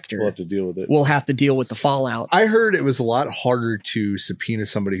director We'll have to deal with it. will have to deal with the fallout. I heard it was a lot harder to subpoena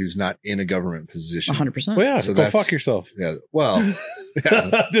somebody who's not in a government position. 100%. Well, yeah, So go that's- fuck yourself. Yeah. Well, I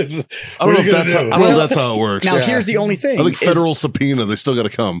don't know if that's how it works. Now, Yeah. here's the only thing. I think is- federal subpoena, they still got to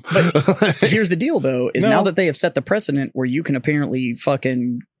come. here's the deal, though, is No. now that they have set the precedent where you can apparently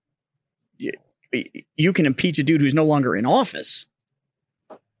fucking you can impeach a dude who's no longer in office.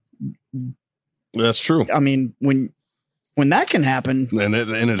 That's true. I mean, when that can happen, And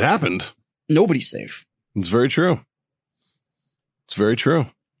it happened. nobody's safe. It's very true. It's very true.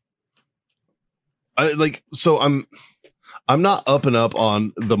 I'm not up and up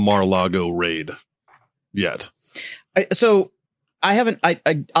on the Mar-a-Lago raid yet. I haven't. I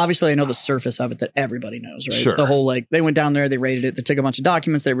obviously I know the surface of it that everybody knows, right? Sure. The whole like they went down there, they raided it, they took a bunch of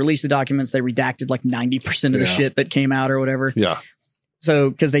documents, they released the documents, they redacted like 90% of the shit that came out or whatever. Yeah.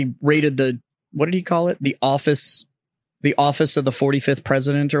 So because they raided the what did he call it? The office of the 45th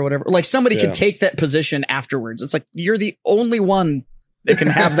president or whatever. Like somebody Yeah. could take that position afterwards. It's like you're the only one that can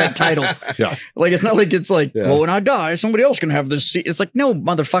have that title. Yeah. Like it's not like it's like, Yeah. well, when I die, somebody else can have this seat. It's like, no,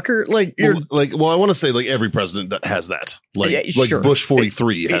 motherfucker. Like you're Well, I want to say like every president has that. Like Yeah, sure. Bush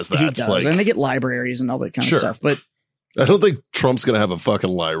 43 has that. He does, Like, and they get libraries and all that kind Sure. of stuff. But I don't think Trump's going to have a fucking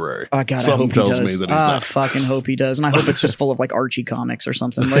library. Oh God, Something I hope tells he does. me that he's I not. fucking hope he does, and I hope it's just full of like Archie comics or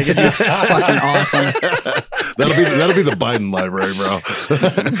something. Like it'd be fucking awesome. That'll be the Biden library, bro.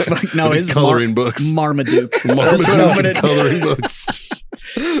 Fuck, no, his coloring books. Marmaduke. Marmaduke coloring books.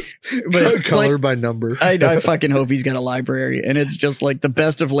 But Color like, by number. I fucking hope he's got a library, and it's just like the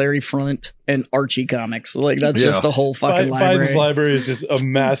best of Larry Front and Archie comics. Like that's just the whole fucking library. Biden's library is just a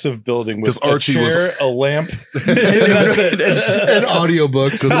massive building with Archie a chair, a lamp, and that's it. And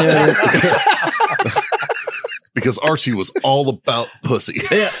audiobooks. Because Archie was all about pussy.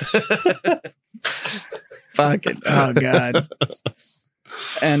 Yeah. Fucking oh God.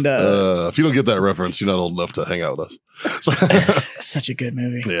 And if you don't get that reference, you're not old enough to hang out with us. So, such a good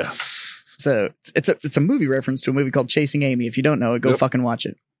movie. yeah. So it's a movie reference to a movie called Chasing Amy. If you don't know it, go fucking watch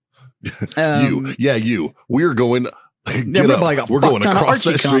it. You. We're going. Get we're up. buying a We're fuck going ton of across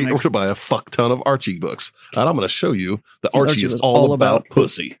that Archie street. We're comics. going to buy a fuck ton of Archie books, and I'm going to show you that Archie Archie is was all about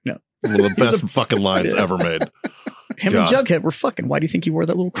pussy. No. One of the best fucking lines ever made. Him God. and Jughead were fucking. Why do you think he wore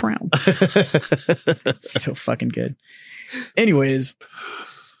that little crown? It's so fucking good. Anyways,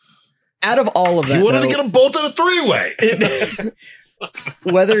 out of all of that, He wanted to though, get them both in a three-way.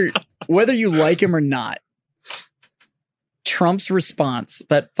 whether you like him or not, Trump's response,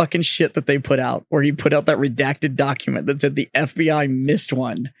 that fucking shit that they put out, where he put out that redacted document that said the FBI missed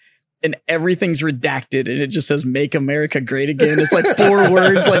one and everything's redacted and it just says "Make America Great Again." It's like 4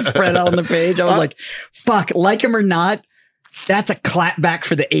 words like spread out on the page. I was like, fuck, like him or not, that's a clapback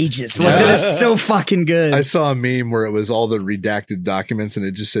for the ages. Like that is so fucking good. I saw a meme where it was all the redacted documents and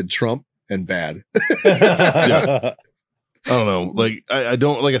it just said Trump and bad. Yeah. I don't know. Like, I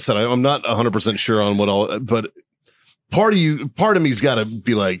don't, like I said, I'm not 100% sure on what all, but part of me's got to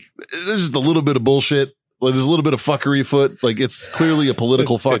be like, there's just a little bit of bullshit. Like, there's a little bit of fucking afoot. Like, it's clearly a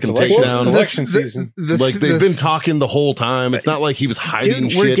political fucking takedown. Election season. Like, they've been talking the whole time. It's not like he was hiding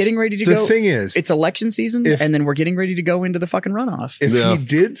Dude, shit. we're getting ready to The go. thing is, It's election season, and then we're getting ready to go into the fucking runoff. if Yeah. he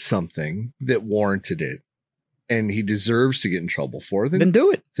did something that warranted it and he deserves to get in trouble for, Then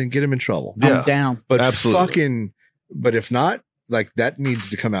do it. then get him in trouble. Yeah. I'm down. But Absolutely. but if not, like that needs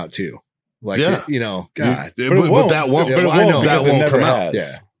to come out too. Like, Yeah. God. But that won't. Yeah, I know that because it won't never come out.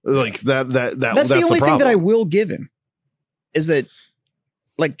 has. Yeah. Like that's That's the only thing that I will give him is that,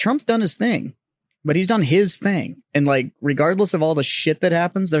 like, Trump's done his thing, but he's done his thing. And, like, regardless of all the shit that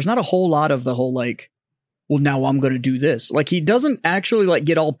happens, there's not a whole lot of the whole, like, well, now I'm going to do this. Like, he doesn't actually, like,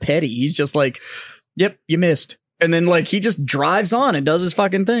 get all petty. He's just like, yep, you missed. And then, like, he just drives on and does his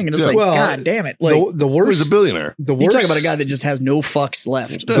fucking thing. And it's like, God damn it. Like, the worst, He's a billionaire. the you worst, talk about a guy that just has no fucks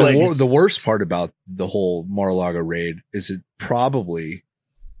left. the, Like, wor- it's- the worst part about the whole Mar-a-Lago raid is it probably,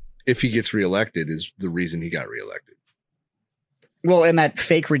 if he gets reelected, is the reason he got reelected. well, and that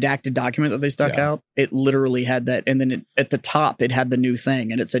fake redacted document that they stuck out, it literally had that. And then at the top, it had the new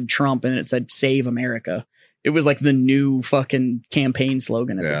thing and it said Trump and it said Save America. It was like the new fucking campaign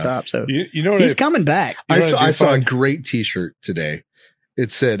slogan at the top. So You know what he's coming back. You know what I do saw a find- great t-shirt today.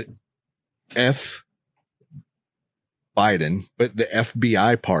 It said F Biden, but the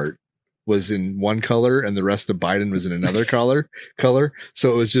FBI part was in one color and the rest of Biden was in another color.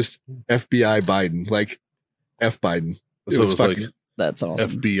 So it was just FBI Biden, like F Biden. So it's like That's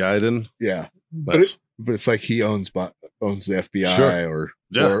awesome. FBI then. Yeah. But But it's like he owns the FBI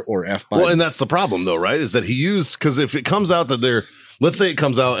Sure. or F Biden. well, and that's the problem though, right? Is that he used, because if it comes out that let's say it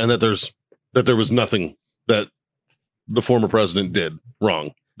comes out and that there was nothing that the former president did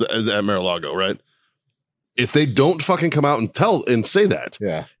wrong at Mar-a-Lago, right? If they don't fucking come out and say that,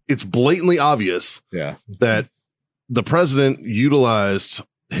 yeah. it's blatantly obvious Yeah. that the president utilized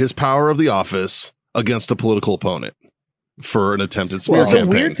his power of the office against a political opponent for an attempted smear Well, the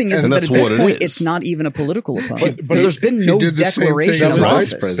campaign. weird thing is And that that's at this what it point, is. it's not even a political opponent But because there's been no did the same declaration thing of as vice office.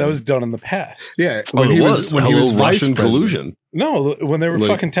 president. That was done in the past. Yeah. Oh, it was. when he Hello, was vice Russian president. collusion. No, when they were Like-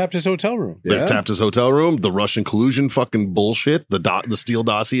 fucking tapped his hotel room. They Yeah. tapped his hotel room, the Russian collusion fucking bullshit, the Steele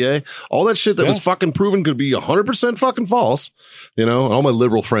dossier, all that shit that was fucking proven could be 100% fucking false. You know, all my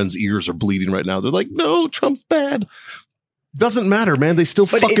liberal friends' ears are bleeding right now. They're like, no, Trump's bad. Doesn't matter, man. They still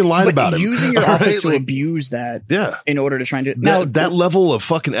fucking lied about him. Using your All office right? to Like, abuse that yeah. in order to try and do Now, that level of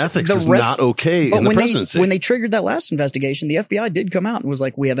fucking ethics the is rest- not okay but in the when presidency. when they triggered that last investigation, the FBI did come out and was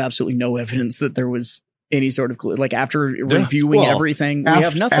like, we have absolutely no evidence that there was any sort of clue. Like after reviewing Well, everything, we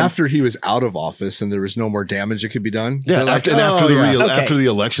have nothing. After he was out of office and there was no more damage that could be done. yeah, they're like, after, and after, "Oh, the yeah." Okay. after the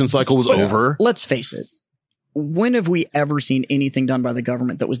election cycle was over. Let's face it. When have we ever seen anything done by the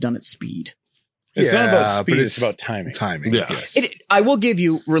government that was done at speed? It's not about Yeah, speed, but it's about timing. Timing. Yeah. Yes. I will give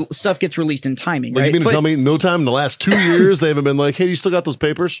you stuff gets released in timing, Like, right? you mean to But- tell me no time in the last 2 years they haven't been like, hey, you still got those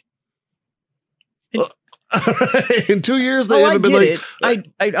papers? In 2 years, they Oh, I haven't been get like,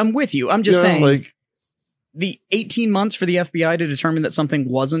 it. I'm with you. I'm just you know, saying, like, the 18 months for the FBI to determine that something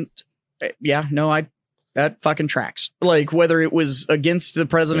wasn't. Yeah, no, that fucking tracks. Like, whether it was against the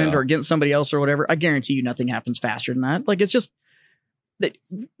president or against somebody else or whatever, I guarantee you nothing happens faster than that. Like, it's just that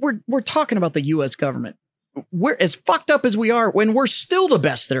we're talking about the U.S. government. We're as fucked up as we are when we're still the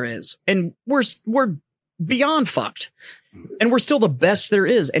best there is, and we're beyond fucked, and we're still the best there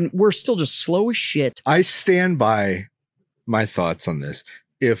is, and we're still just slow as shit. I stand by my thoughts on this.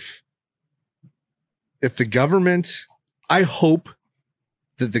 If the government, I hope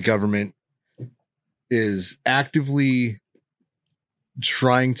that the government is actively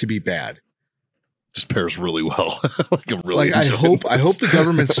trying to be bad. just pairs really well. I hope the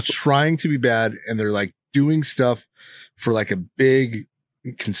government's trying to be bad, and they're like doing stuff for like a big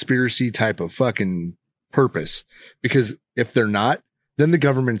conspiracy type of fucking purpose. Because if they're not, then the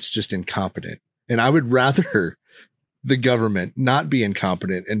government's just incompetent. And I would rather the government not be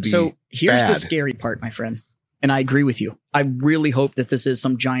incompetent and be So here's the bad. scary part, my friend. And I agree with you. I really hope that this is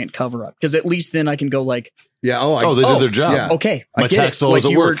some giant cover up, because at least then I can go like, Yeah. They did their job. Yeah. okay, My I get tax it. dollars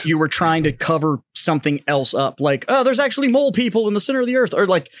Like at work. you were trying to cover something else up. Like, oh, there's actually mole people in the center of the earth, or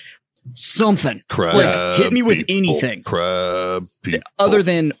like something. Crab Like, hit me with people. anything. Crab people. Other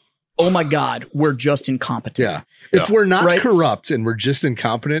than, oh my God, we're just incompetent. Yeah. If we're not Right. corrupt and we're just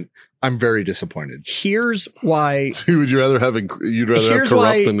incompetent, I'm very disappointed. Here's why. Would you rather have corrupt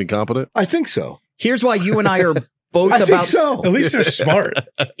why- than incompetent? I think so. Here's why you and I are both I think about. so. At least they're smart.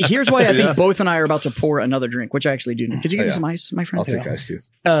 Here's why I think both and I are about to pour another drink, which I actually do. Could you give me yeah. some ice, my friend? I'll take ice too.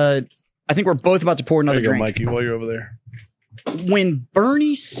 I think we're both about to pour There another you go, drink. Mikey, while you're over there. When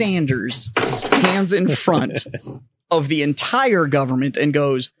Bernie Sanders stands in front of the entire government and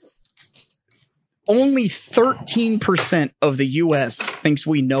goes, only 13% of the U.S. thinks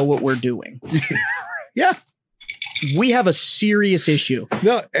we know what we're doing. Yeah. We have a serious issue.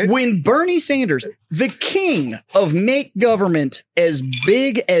 No. When Bernie Sanders, the king of make government as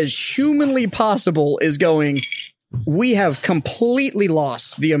big as humanly possible, is going, we have completely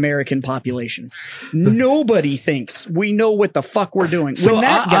lost the American population. Nobody thinks we know what the fuck we're doing. So When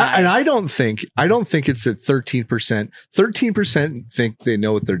that guy, I don't think it's at 13%. 13% think they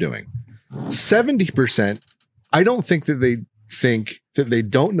know what they're doing. 70%, I don't think that they think that they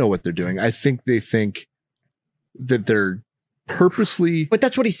don't know what they're doing. I think they think that they're purposely but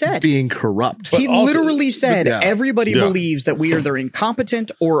that's what he said. being corrupt. He literally said yeah. everybody Yeah. believes that we are either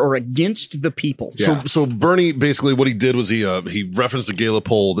incompetent or are against the people. Yeah. So Bernie, basically what he did was he referenced a Gallup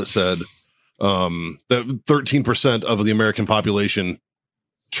poll that said that 13% of the American population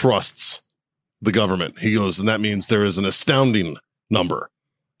trusts the government. He goes, and that means there is an astounding number.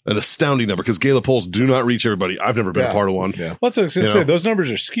 Because Gallup polls do not reach everybody. I've never been a part of one. Yeah. What's I was going to You say? know? Those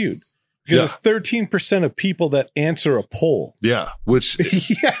numbers are skewed because it's 13% of people that answer a poll. Yeah, which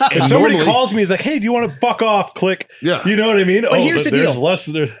Yeah. If somebody calls me, is like, "Hey, do you want to fuck off?" Click. Yeah. You know what I mean? But here's the there's deal. less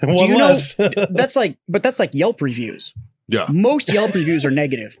than one Do you less. know that's like Yelp reviews. Yeah. Most Yelp reviews are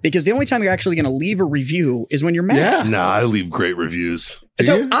negative because the only time you're actually going to leave a review is when you're mad. Yeah. Nah, I leave great reviews.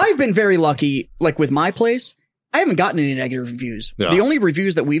 So you? I've been very lucky, like with my place, I haven't gotten any negative reviews. Yeah. The only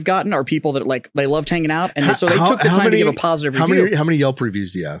reviews that we've gotten are people that like, they loved hanging out. And so they How- took the how time many- to give a positive review. How many Yelp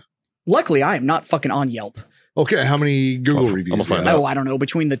reviews do you have? Luckily, I am not fucking on Yelp. Okay. How many Google I'm reviews? gonna do you find have? out. Oh, I don't know.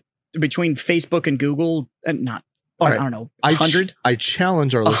 Between Facebook and Google, and not, All I right. don't know, I 100? I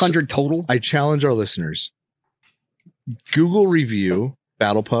challenge our 100 total? I challenge our listeners. Google review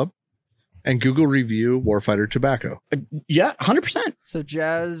Battle Pub and Google review Warfighter Tobacco. Yeah, 100%. So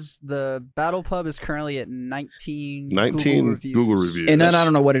Jazz, the Battle Pub is currently at 19 19 Google reviews. And then I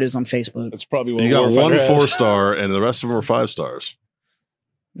don't know what it is on Facebook. That's probably what You got Warfighter one has. 4-star, and the rest of them are 5 stars.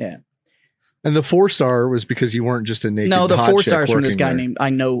 Yeah. And the 4-star was because you weren't just a naked No, the hot 4 chick stars from this working guy there. named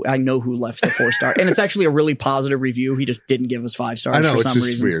I know who left the 4-star, and it's actually a really positive review. He just didn't give us 5 stars I know, for it's some just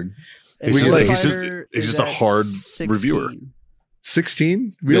reason. weird. And He's Warfighter he's is just a at hard 16. reviewer.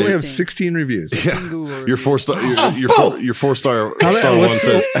 16? We Yeah, only have 16. 16 reviews. 16 Google Your reviews. 4-star, your 4-star How, star one what's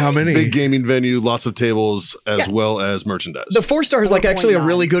says how many? big gaming venue, lots of tables, as Yeah. well as merchandise. The 4 star is like actually a 4.9.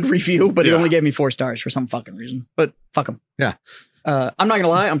 really good review, but it Yeah. only gave me 4 stars for some fucking reason. But fuck him. Yeah. I'm not gonna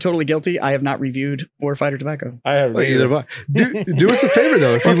lie, I'm totally guilty. I have not reviewed Warfighter Tobacco. I have Like, either have I. Do us a favor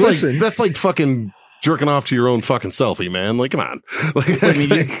though. If you listen, that's like fucking jerking off to your own fucking selfie, man. Like, come on. Like, that's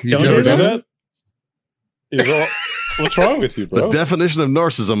like- You've Don't never do done do it? that. Is all- What's wrong with you, the bro? definition of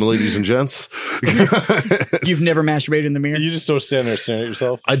narcissism, ladies and gents. You've never masturbated in the mirror? You just don't stand there staring at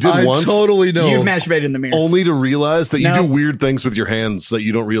yourself. I did I once, totally know. You've masturbated in the mirror. only to realize that No. you do weird things with your hands that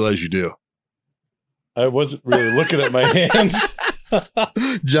you don't realize you do. I wasn't really looking at my hands.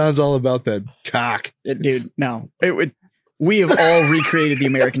 John's all about that cock. Dude, no. We have all recreated the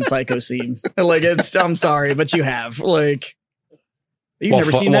American Psycho scene. Like, I'm sorry, but you have. Like, you've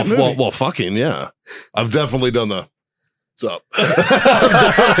never seen that movie. Well, fucking, yeah. I've definitely done the, what's up?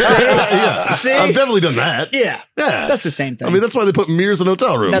 See? I've definitely done that. Yeah. Yeah. That's the same thing. I mean, that's why they put mirrors in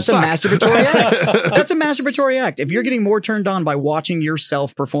hotel rooms. That's a masturbatory act. That's a masturbatory act. If you're getting more turned on by watching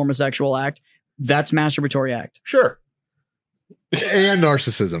yourself perform a sexual act, that's masturbatory act. Sure. And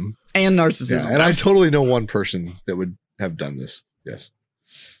narcissism. And narcissism. Yeah, and I totally know one person that would have done this. Yes.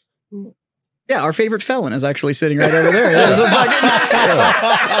 Yeah, our favorite felon is actually sitting right over there. That's a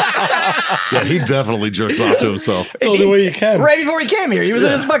Yeah, he definitely jerks off to himself. It's the only way you can. Right before he came here, he was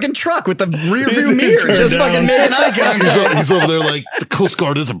in his fucking truck with the rear view mirror, just fucking made an eye contact. He's over there like, the Coast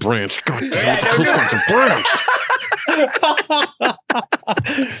Guard is a branch. God damn it, the Coast Guard's a branch.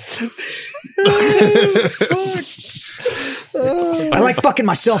 I like fucking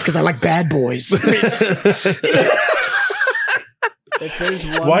myself because I like bad boys. If there's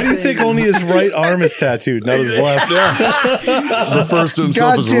one Why do you thing- think only his right arm is tattooed, not his left? Refers to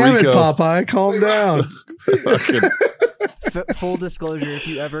himself God as damn it, Rico. Popeye. Calm down. Full disclosure, if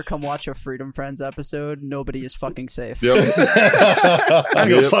you ever come watch a Freedom Friends episode, nobody is fucking safe. Yep. I don't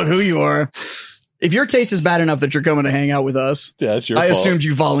give a fuck who you are. If your taste is bad enough that you're coming to hang out with us, Yeah, that's your I fault. assumed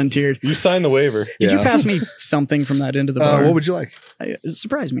you volunteered. You signed the waiver. Did you Yeah. pass me something from that end of the bar? What would you like? It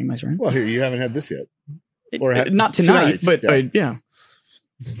surprised me, my friend. Well, here, you haven't had this yet. Or Not tonight, but yeah.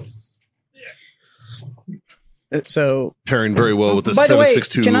 So, Pairing very well with the by the way,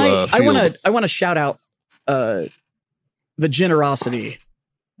 762 can I field. want to shout out the generosity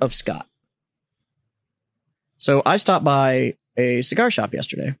of Scott. So I stopped by a cigar shop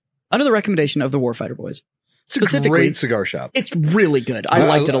yesterday under the recommendation of the Warfighter Boys. It's a Specifically, great cigar shop. it's really good. I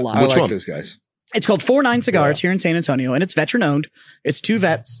liked it a lot. I Which like one? those guys. It's called 49 Cigars here in San Antonio, and it's veteran owned. It's two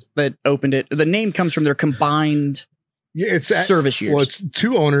vets that opened it. The name comes from their combined Yeah, it's service years. Well, it's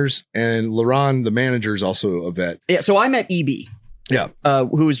two owners, and Laron, the manager, is also a vet. Yeah, so I met EB, Yeah.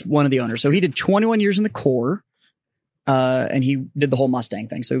 who was one of the owners. So he did 21 years in the Corps, and he did the whole Mustang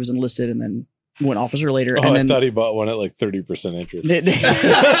thing. So he was enlisted and then went officer later. Oh, and I then thought he bought one at like 30% interest.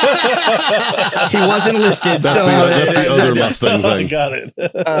 he was enlisted. That's the other Mustang I thing. got it.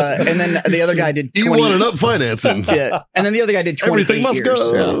 And then the other guy did 20. You wanted up financing. Yeah, and then the other guy did 28 Everything must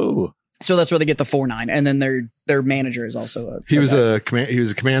years. go. So that's where they get the 4.9, and then their manager is also He was a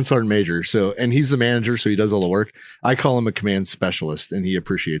command sergeant major. So, and he's the manager, so he does all the work. I call him a command specialist, and he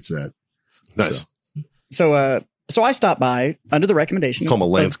appreciates that. Nice. So I stopped by under the recommendation Call him a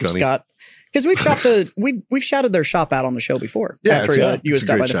Lance of Gunny. Scott, because we've shouted their shop out on the show before. Yeah, after it's you a had stopped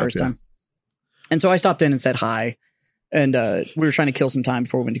by great the shop, first yeah. time, and so I stopped in and said hi, and we were trying to kill some time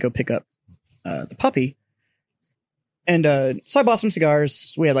before we went to go pick up the puppy, and so I bought some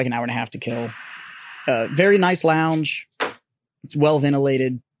cigars. We had like an hour and a half to kill. Very nice lounge. It's well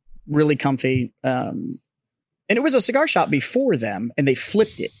ventilated, really comfy. And it was a cigar shop before them, and they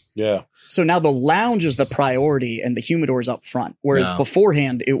flipped it. Yeah. So now the lounge is the priority and the humidor's up front. Whereas Yeah.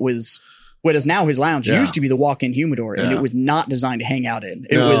 beforehand, it was what is now his lounge. It Yeah. used to be the walk-in humidor, and Yeah. it was not designed to hang out in.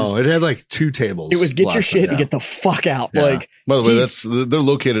 It No, it had like two tables. it was get your last shit time, and yeah. get the fuck out. Yeah. Like, By the way, he's- they're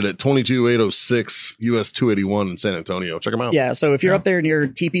located at 22806 US 281 in San Antonio. Check them out. yeah. So if you're up there near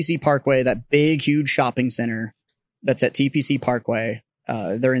TPC Parkway, that big, huge shopping center that's at TPC Parkway,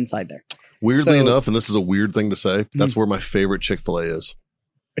 they're inside there. Weirdly So- enough, and this is a weird thing to say, that's where my favorite Chick-fil-A is.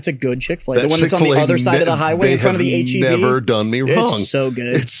 It's a good Chick-fil-A. That The one that's on the Chick-fil-A other side of the highway they in front of the have HEB. Never done me wrong. It's so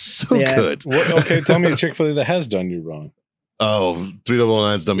good. It's so Yeah. good. What, okay, tell me a Chick-fil-A that has done you wrong. Oh,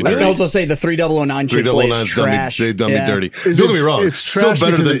 3009's done me I would dirty. also say the 3009 Chick-fil-A is 3009's done me, trash. they've done Yeah. me dirty. Is Don't get it- me wrong. it's Still trash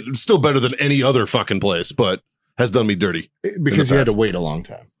better because than still better than any other fucking place, but has done me dirty. Because in you the had to past. wait a long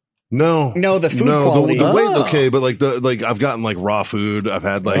time. No, No, the food quality. The way, Oh. okay, but like I've gotten like raw food. I've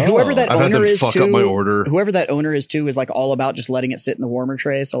had like Whoever that I've had owner them is fuck too, up my order. whoever that owner is too, is like all about just letting it sit in the warmer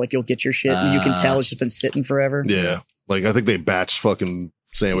tray. So like you'll get your shit and you can tell it's just been sitting forever. Yeah, like I think they batch fucking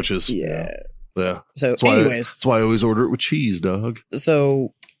sandwiches. Yeah. yeah. So That's why. anyways, That's why I always order it with cheese, dog.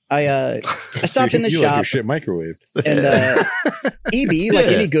 so I stopped in the you like your shop shit microwaved. and EB, like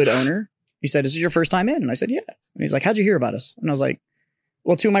Yeah. any good owner, he said, "Is this your first time in?" And I said, "Yeah." And he's like, "How'd you hear about us?" And I was like,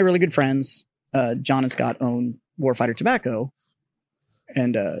 "Well, two of my really good friends, John and Scott, own Warfighter Tobacco,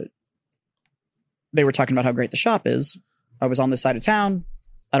 and they were talking about how great the shop is. I was on this side of town.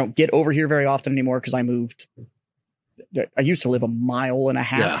 I don't get over here very often anymore because I moved. I used to live 1.5 miles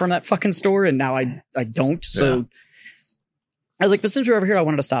Yeah. from that fucking store, and now I don't. So I was like, but since we're over here, I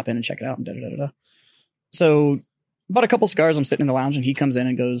wanted to stop in and check it out and da-da-da-da. So bought a couple cigars. I'm sitting in the lounge, and he comes in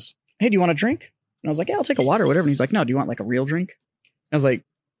and goes, "Hey, do you want a drink?" And I was like, "Yeah, I'll take a water or whatever." And he's like, "No, do you want like a real drink?" I was like,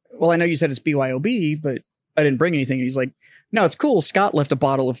 well, I know you said it's BYOB, but I didn't bring anything. And he's like, no, it's cool. Scott left a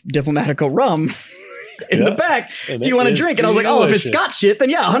bottle of Diplomatico rum in the back. Do you want a drink? And I was like, oh, if it's Scott shit, then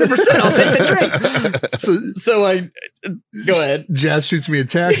yeah, 100%. I'll take the drink. so I go ahead. Jazz shoots me a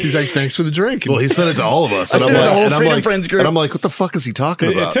text. He's like, thanks for the drink. Well, he sent it to all of us. I sent it to the whole Freedom Friends group. And I'm like, what the fuck is he talking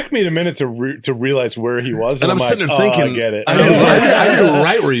It about? took me a minute to realize where he was. And I'm sitting there thinking, I get it. I knew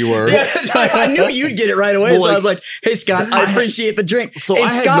right where you were. Yeah, I knew you'd get it right away. So I was like, hey, Scott, I appreciate the drink. So and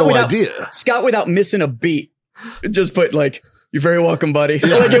I had Scott, no idea. Scott, without missing a beat, just put like, you're very welcome, buddy.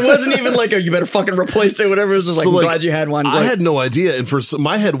 Like, it wasn't even like, you better fucking replace it, whatever. It was just like, So, I'm glad you had one. I had no idea. And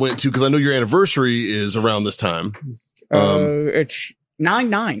my head went to, because I know your anniversary is around this time. It's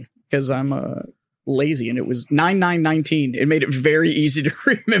 9/9 because I'm lazy, and it was 9/9/19. It made it very easy to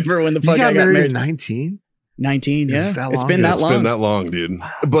remember when the fuck I got married. at 19? 19, yeah. It's that It's long? been that It's long. been that long, dude.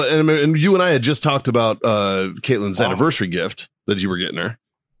 But and you and I had just talked about Caitlin's anniversary gift that you were getting her.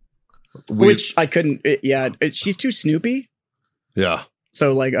 Which I couldn't. She's too snoopy. Yeah.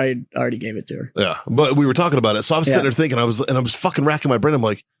 So like I already gave it to her. Yeah. But we were talking about it. So I was sitting there thinking, I was fucking racking my brain. I'm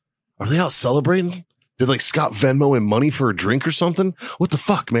like, are they out celebrating? Did like Scott Venmo him money for a drink or something? What the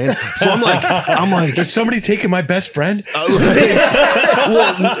fuck, man? So I'm like, is somebody taking my best friend? That's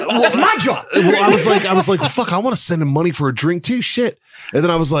my job. Well, I was like, fuck, I want to send him money for a drink too. Shit. And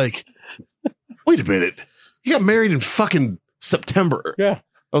then I was like, wait a minute. You got married in fucking September. Yeah.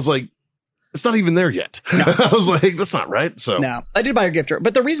 I was like, it's not even there yet. No. I was like, that's not right. So No, I did buy her gift to her.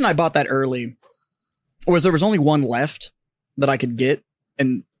 But the reason I bought that early was there was only one left that I could get.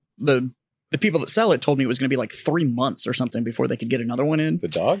 And the people that sell it told me it was going to be like 3 months or something before they could get another one in. The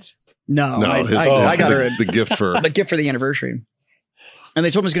dogs? No, I got her the gift for the gift for the anniversry. And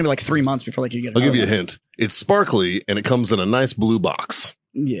they told me it was going to be like 3 months before they could get it. I'll give you a hint. It's sparkly and it comes in a nice blue box.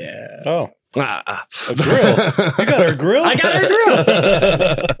 Yeah. Oh. A grill. You got her grill? I got her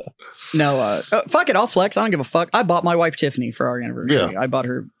grill. No, fuck it. I'll flex. I don't give a fuck. I bought my wife Tiffany for our anniversary. Yeah. I bought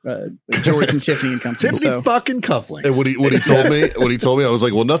her jewelry from Tiffany and Company. Tiffany fucking cufflinks. And what he told me, I was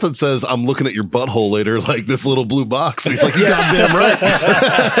like, well, nothing says I'm looking at your butthole later like this little blue box. And he's like, you goddamn right.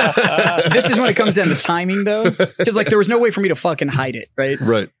 This is when it comes down to timing, though, because like there was no way for me to fucking hide it, right?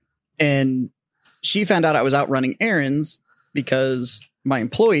 Right. And she found out I was out running errands because my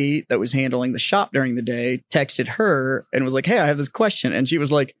employee that was handling the shop during the day texted her and was like, hey, I have this question. And she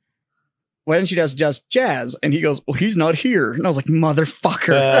was like, why didn't you just Jazz? And he goes, well, he's not here. And I was like,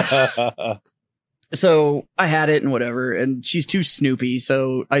 motherfucker. So I had it and whatever. And she's too snoopy.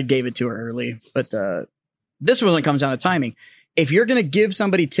 So I gave it to her early. But this one comes down to timing. If you're going to give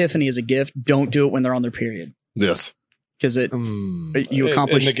somebody Tiffany as a gift, don't do it when they're on their period. Yes. Because you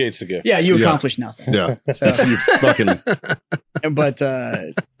accomplish. It negates the gift. Yeah, you accomplish nothing. Yeah. So, You fucking. but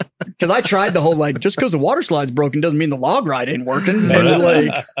because I tried the whole like just because the water slide's broken doesn't mean the log ride ain't working. And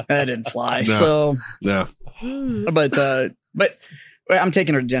like that didn't fly. No. So Yeah. but I'm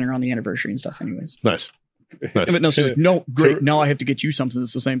taking her to dinner on the anniversary and stuff anyways. Nice. But no, she's like, no, great. No, I have to get you something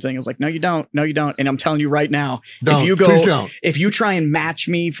that's the same thing. I was like, no, you don't. No, you don't. And I'm telling you right now, if you try and match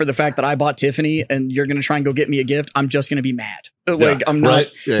me for the fact that I bought Tiffany and you're going to try and go get me a gift, I'm just going to be mad. Like, I'm not. Right?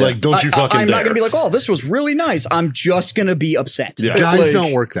 Yeah. Like, don't you fucking I'm dare. not going to be like, oh, this was really nice. I'm just going to be upset. Yeah. Guys Like,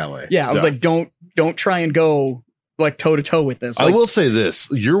 don't work that way. Yeah. I was like, don't try and go like toe to toe with this. Like, I will say this.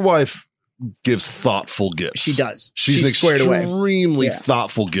 Your wife gives thoughtful gifts. She does. She's an squared away. extremely Yeah.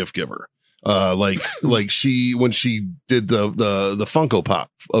 thoughtful gift giver. Like when she did the Funko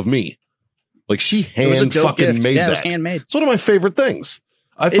Pop of me, like she It was a hand dope fucking gift. made Yeah, it that. was handmade. It's one of my favorite things.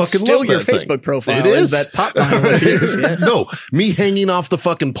 I It's fucking still love your that thing. Facebook profile. It is that pop vinyl with yours, yeah. No, me hanging off the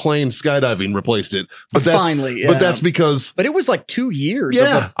fucking plane skydiving replaced it. But that's Finally, but yeah. that's because But it was like 2 years.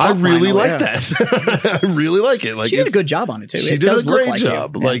 yeah, of the I pop really vinyl, like yeah. that. I really like it. Like She did a it's- good job on it too. She It did a does look great like you.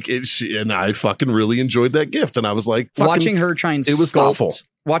 job. Yeah. Like and I fucking really enjoyed that gift. And I was like, fucking, Watching her try and it was thoughtful.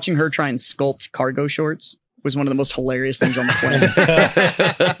 Watching her try and sculpt cargo shorts was one of the most hilarious things on the planet.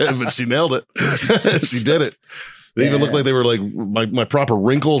 But she nailed it. She did it. They even looked like they were like my proper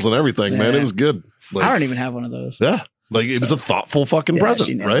wrinkles and everything, man. Yeah. It was good. Like, I don't even have one of those. yeah. Like it was a thoughtful fucking Yeah, she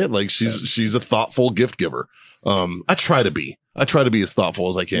present, nailed right? it. Like she's a thoughtful gift giver. I try to be as thoughtful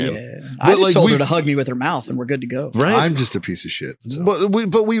as I can. Yeah. But, I just like, told her we've- to hug me with her mouth and we're good to go. Right. I'm just a piece of shit. So. We're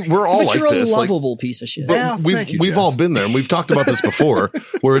all But like you're this. a Like, lovable piece of shit. but Yeah, we've thank you, we've Jess. all been there, and we've talked about this before,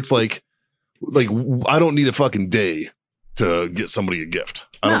 where it's like I don't need a fucking day to get somebody a gift.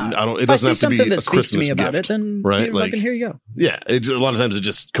 I don't. It If I doesn't see have to be something a that speaks to Christmas me about gift, it, then right? yeah, Like fucking here you go. yeah, a lot of times it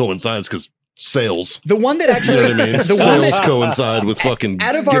just coincides because sales. The one that You actually, know what I mean? the one Sales that coincide with fucking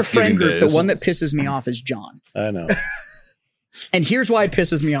out of our gift-giving friend group, days. the one that pisses me off is John. I know. And here's why it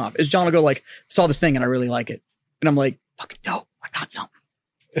pisses me off: is John will go like, "Saw this thing and I really like it," and I'm like, "Fucking no, I got some.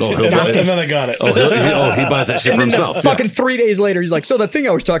 Oh, and then I got it. He buys that shit for And then himself. fucking 3 days later, he's like, so that thing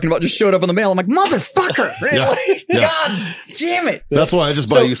I was talking about just showed up in the mail. I'm like, motherfucker. God damn it. That's why I just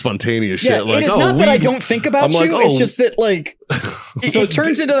buy you spontaneous shit. Like, it is not that I don't think about you. It's just that, like, it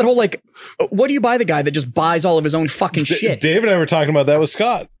turns into that whole, like, what do you buy the guy that just buys all of his own fucking shit? Dave and I were talking about that with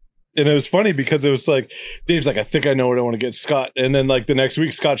Scott. And it was funny because it was like, Dave's like, I think I know what I want to get Scott. And then, like, the next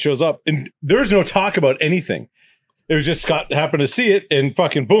week, Scott shows up and there's no talk about anything. It was just Scott happened to see it and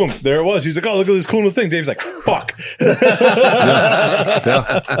fucking boom, there it was. He's like, oh, look at this cool new thing. Dave's like, fuck.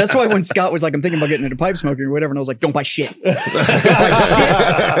 That's why when Scott was like, I'm thinking about getting into pipe smoking or whatever, and I was like, don't buy shit. Don't buy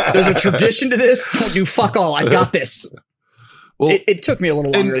shit. There's a tradition to this. Don't do fuck all. I got this. Well, it took me a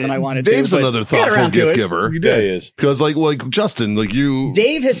little longer than I wanted to. Dave's another thoughtful gift giver. Yeah, he is. Because like Justin, like you.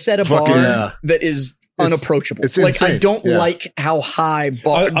 Dave has set a bar that is unapproachable. It's like insane. I don't like how high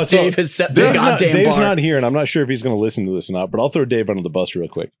Dave has set the goddamn Dave's bar. not here, and I'm not sure if he's going to listen to this or not. But I'll throw Dave under the bus real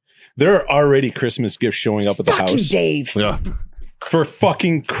quick. There are already Christmas gifts showing up at the fucking house. Dave. Yeah. For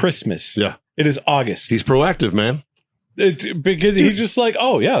fucking Christmas. Yeah. It is August. He's proactive, man. Because he's just like,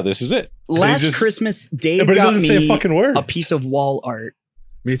 oh yeah, this is it. Last Christmas, Dave but he got doesn't say a me fucking word. a piece of wall art.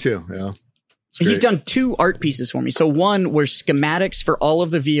 Me too. Yeah. He's done 2 art pieces for me. So one were schematics for all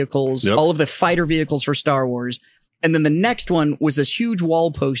of the vehicles, all of the fighter vehicles for Star Wars. And then the next one was this huge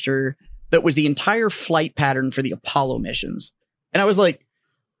wall poster that was the entire flight pattern for the Apollo missions. And I was like,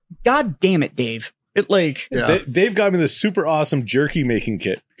 God damn it, Dave. It like Dave got me this super awesome jerky making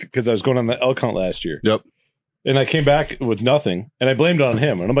kit because I was going on the elk hunt last year. Yep. And I came back with nothing, and I blamed it on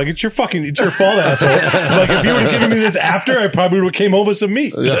him. And I'm like, it's your fault, asshole. I'm like, if you would have given me this after, I probably would have came home with some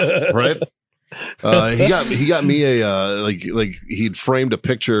meat. Yeah, right. He got me a like he'd framed a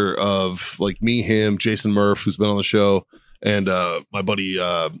picture of like me, him, Jason Murph, who's been on the show, and my buddy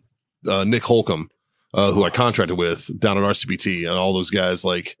Nick Holcomb, who I contracted with down at RCPT, and all those guys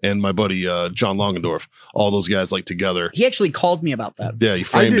like, and my buddy John Longendorf, all those guys like together. he actually called me about that. Yeah, he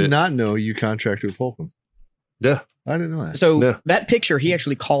framed I did it. not know you contracted with Holcomb. Yeah, I didn't know that. So that picture, he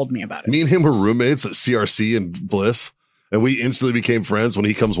actually called me about it. me and him were roommates at CRC and Bliss. And we instantly became friends when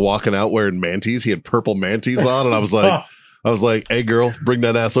he comes walking out wearing mantees. He had purple mantees on, and I was like, hey girl, bring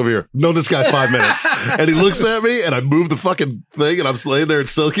that ass over here. No, this guy's 5 minutes. And he looks at me and I move the fucking thing and I'm laying there in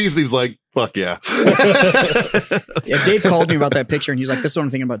silkies. And he was like, fuck yeah. Yeah, Dave called me about that picture and he's like, this is what I'm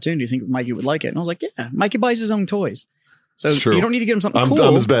thinking about too. Do you think Mikey would like it? And I was like, yeah, Mikey buys his own toys. So It's true. you don't need to get him something cool.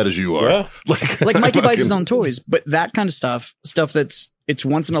 I'm as bad as you are. Yeah. Like Mikey buys his own toys, but that kind of stuff that's it's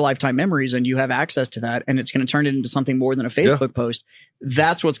once in a lifetime memories and you have access to that and it's going to turn it into something more than a Facebook post.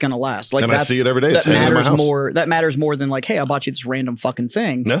 That's what's going to last. Like And I see it every day. It's That hanging in my matters house. more. That matters more than like, hey, I bought you this random fucking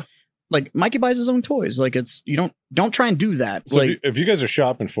thing. Yeah. Like Mikey buys his own toys. Like it's you don't try and do that. So Like if you guys are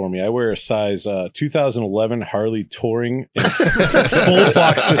shopping for me, I wear a size 2011 Harley Touring in full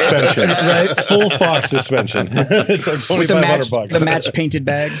Fox suspension. Right? Full Fox suspension. It's like with the $2,500. the match painted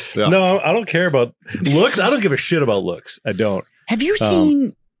bags. Yeah. No, I don't care about looks. I don't give a shit about looks. I don't. Have you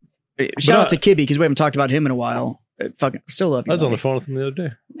seen? Shout out to Kibby because we haven't talked about him in a while. Fucking still love you. I was on buddy. the phone with him the other day.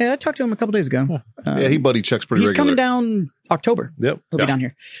 Yeah, I talked to him a couple days ago. Yeah, he buddy checks pretty He's regular. coming down October. Yep. He'll be down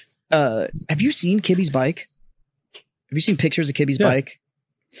here. Have you seen Kibby's bike? Have you seen pictures of Kibby's bike?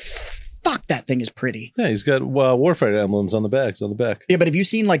 Fuck, that thing is pretty. Yeah, he's got warfighter emblems on the back. Yeah, but have you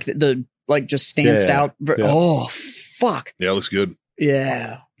seen like the like just stanced out? Yeah. Oh fuck. Yeah, it looks good.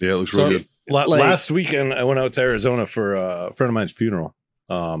 Yeah. Yeah, it looks real good. Last weekend, I went out to Arizona for a friend of mine's funeral.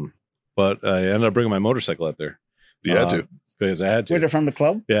 But I ended up bringing my motorcycle out there. You had to. Because I had to. Was it from the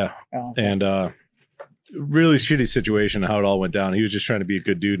club? Yeah. Oh. And really shitty situation how it all went down. He was just trying to be a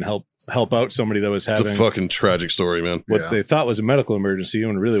good dude and help out somebody that was It's having a fucking tragic story, man. what they thought was a medical emergency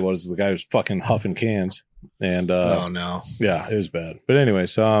when it really was the guy was fucking huffing cans. And Oh no. yeah, it was bad. But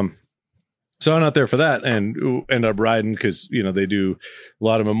anyways, so I went out there for that and end up riding because, they do a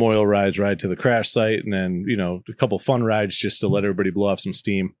lot of memorial rides, ride to the crash site, and then, a couple fun rides just to let everybody blow off some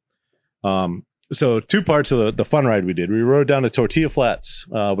steam. So 2 parts of the fun ride we did. We rode down to Tortilla Flats,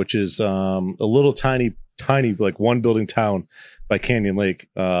 which is a little tiny, like one building town by Canyon Lake,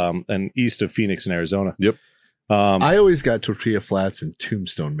 and east of Phoenix in Arizona. Yep. I always got Tortilla Flats and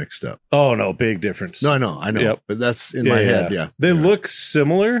Tombstone mixed up. Oh no, big difference. No, I know. Yep. But that's in my head. Yeah. They look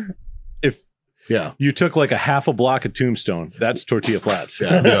similar. If Yeah. you took like a half a block of Tombstone, that's Tortilla Flats.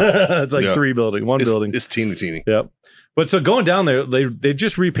 Yeah. That's like Yeah. 1 building. It's teeny. Yep. But so going down there, they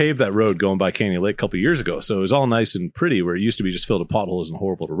just repaved that road going by Canyon Lake a couple of years ago. So it was all nice and pretty where it used to be just filled with potholes and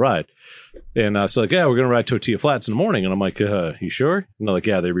horrible to ride. And so like, yeah, we're going to ride Tortilla Flats in the morning. And I'm like, you sure? And they're like,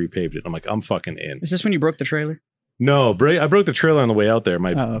 yeah, they repaved it. I'm like, I'm fucking in. Is this when you broke the trailer? No, I broke the trailer on the way out there.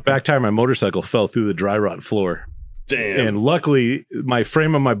 My Oh, okay. back tire of my motorcycle fell through the dry rot floor. Damn. And luckily, my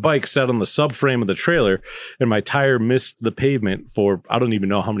frame of my bike sat on the subframe of the trailer, and my tire missed the pavement for I don't even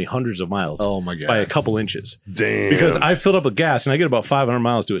know how many hundreds of miles. Oh my God. By a couple inches. Damn. Because I filled up with gas, and I get about 500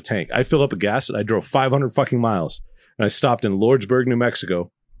 miles to a tank. I filled up with gas, and I drove 500 fucking miles, and I stopped in Lordsburg, New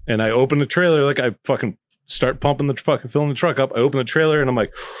Mexico, and I opened the trailer like I fucking start pumping the fucking filling the truck up. I open the trailer, and I'm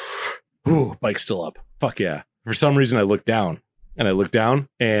like, ooh, bike's still up. Fuck yeah. For some reason, I looked down,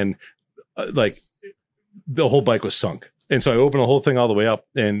 and like the whole bike was sunk. And so I opened the whole thing all the way up,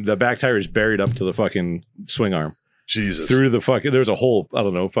 and the back tire is buried up to the fucking swing arm. Jesus. Through the fucking, there's a hole, I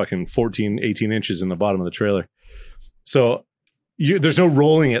don't know, fucking 14, 18 inches in the bottom of the trailer. So there's no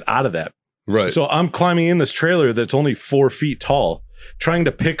rolling it out of that. Right. So I'm climbing in this trailer that's only 4 feet tall, trying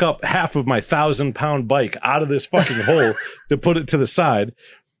to pick up half of my 1,000-pound bike out of this fucking hole to put it to the side.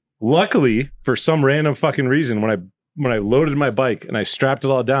 Luckily, for some random fucking reason, when I loaded my bike and I strapped it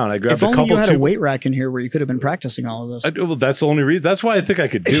all down, I grabbed If only a couple. you had a weight rack in here where you could have been practicing all of this. Well, that's the only reason. That's why I think I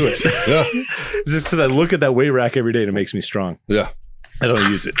could do it. Yeah. Just because I look at that weight rack every day and it makes me strong. Yeah. I don't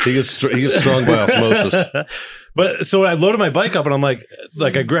use it. He gets strong by osmosis. But so I loaded my bike up and I'm like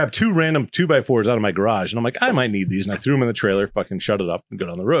I grabbed 2 random 2x4s out of my garage and I'm like, I might need these. And I threw them in the trailer, fucking shut it up and go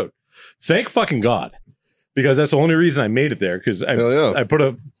down the road. Thank fucking God. Because that's the only reason I made it there. Because I put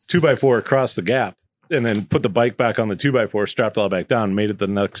a 2x4 across the gap and then put the bike back on the 2x4, strapped all back down, made it the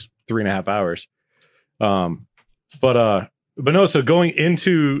next 3.5 hours. But no, so going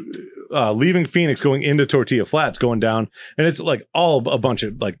into leaving Phoenix, going into Tortilla Flats, going down, and it's like all a bunch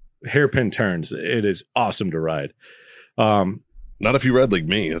of like hairpin turns. It is awesome to ride. Not if you ride like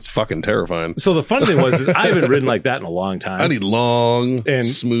me. It's fucking terrifying. So the fun thing was I haven't ridden like that in a long time. I need long and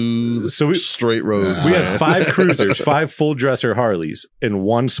smooth, straight roads. We had 5 cruisers, 5 full dresser Harleys, and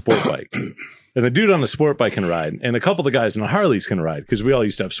 1 sport bike. And the dude on the sport bike can ride, and a couple of the guys on the Harleys can ride because we all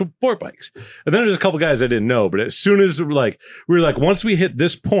used to have sport bikes. And then there's a couple of guys I didn't know, but as soon as we were like, once we hit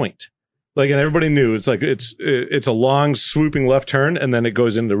this point, like, and everybody knew it's like it's a long swooping left turn, and then it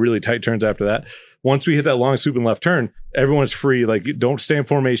goes into really tight turns after that. Once we hit that long swooping left turn, everyone's free. Like, don't stay in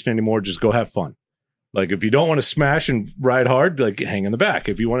formation anymore. Just go have fun. Like, if you don't want to smash and ride hard, like, hang in the back.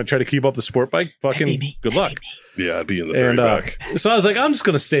 If you want to try to keep up the sport bike, fucking good luck. Yeah, I'd be in the very back. So I was like, I'm just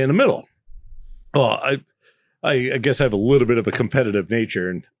going to stay in the middle. Well, I guess I have a little bit of a competitive nature,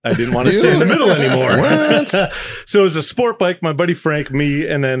 and I didn't want to stay in the middle anymore. So it was a sport bike, my buddy Frank, me,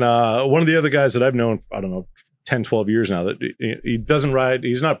 and then one of the other guys that I've known, I don't know, 10, 12 years now, that he doesn't ride.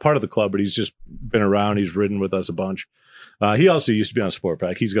 He's not part of the club, but he's just been around. He's ridden with us a bunch. He also used to be on a sport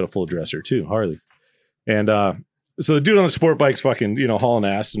bike. He's got a full dresser too, Harley. And so the dude on the sport bike's fucking, hauling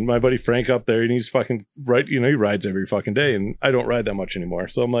ass, and my buddy Frank up there, and he's fucking right, he rides every fucking day, and I don't ride that much anymore.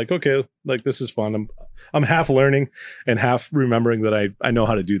 So I'm like, okay, like, this is fun. I'm half learning and half remembering that I know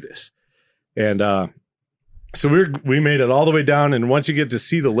how to do this. And so we made it all the way down, and once you get to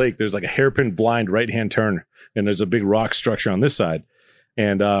see the lake, there's like a hairpin blind right-hand turn, and there's a big rock structure on this side.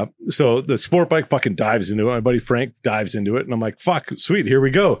 And so the sport bike fucking dives into it. My buddy Frank dives into it, and I'm like, fuck, sweet, here we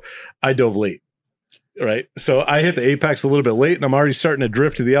go. I dove late. Right. So I hit the apex a little bit late, and I'm already starting to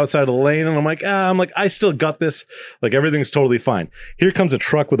drift to the outside of the lane. And I'm like, I still got this. Like, everything's totally fine. Here comes a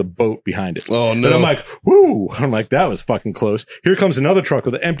truck with a boat behind it. Oh, no. And I'm like, whoo. I'm like, that was fucking close. Here comes another truck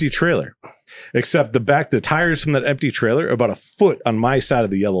with an empty trailer. Except the tires from that empty trailer are about a foot on my side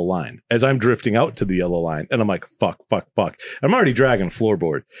of the yellow line as I'm drifting out to the yellow line. And I'm like, fuck. I'm already dragging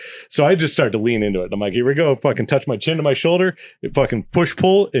floorboard. So I just start to lean into it. I'm like, here we go. Fucking touch my chin to my shoulder, fucking push,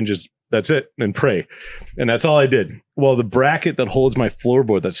 pull, and just, that's it, and pray. And that's all I did. Well, the bracket that holds my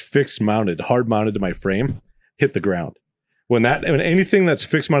floorboard that's hard mounted to my frame, hit the ground. When anything that's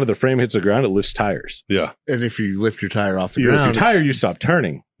fixed mounted to the frame hits the ground, it lifts tires. Yeah. And if you lift your tire off the ground, if your tire, you stop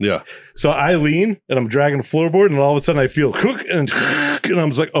turning. Yeah. So I lean, and I'm dragging the floorboard, and all of a sudden I feel and I'm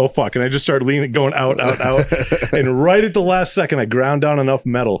just like, oh fuck. And I just start leaning, going out. And right at the last second, I ground down enough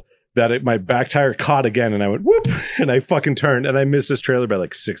metal that my back tire caught again, and I went whoop, and I fucking turned, and I missed this trailer by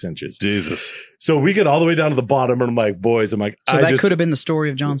like 6 inches. Jesus. So we get all the way down to the bottom, and I'm like, boys, so that could have been the story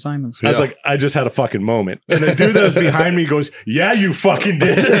of John Simons. I was like, I just had a fucking moment. And the dude that was behind me goes, yeah, you fucking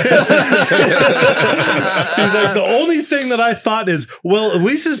did. He's like, the only thing that I thought is, well, at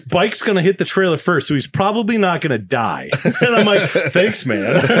least his bike's going to hit the trailer first, so he's probably not going to die. And I'm like, thanks,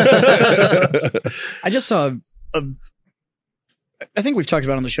 man. I just saw I think we've talked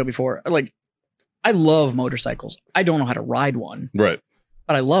about it on the show before. Like, I love motorcycles. I don't know how to ride one. Right.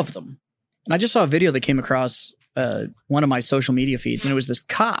 But I love them. And I just saw a video that came across one of my social media feeds, and it was this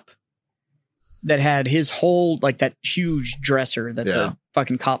cop that had his whole, like, that huge dresser that the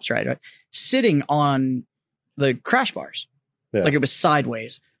fucking cops ride, right? Sitting on the crash bars. Yeah. Like, it was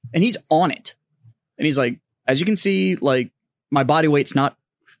sideways. And he's on it. And he's like, as you can see, like my body weight's not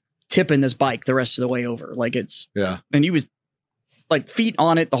tipping this bike the rest of the way over. Like it's, and he was like feet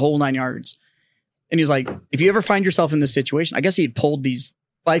on it the whole 9 yards. And he was like, if you ever find yourself in this situation, I guess he had pulled these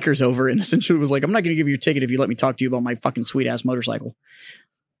bikers over and essentially was like, I'm not going to give you a ticket if you let me talk to you about my fucking sweet ass motorcycle.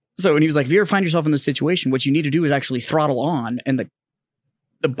 So, and he was like, if you ever find yourself in this situation, what you need to do is actually throttle on and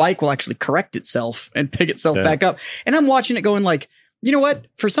the bike will actually correct itself and pick itself back up. And I'm watching it going like, you know what?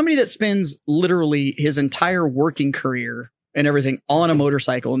 For somebody that spends literally his entire working career and everything on a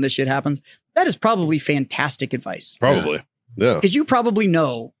motorcycle and this shit happens, that is probably fantastic advice. Probably. Yeah. Because you probably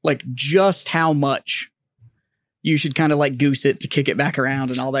know like just how much you should kind of like goose it to kick it back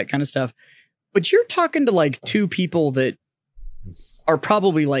around and all that kind of stuff. But you're talking to like two people that are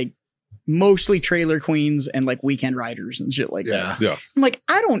probably like mostly trailer queens and like weekend riders and shit like that. Yeah. I'm like,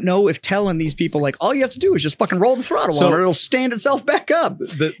 I don't know if telling these people like all you have to do is just fucking roll the throttle on or it'll stand itself back up.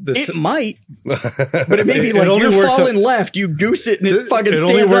 It might, but it may be like you're falling left, you goose it and it fucking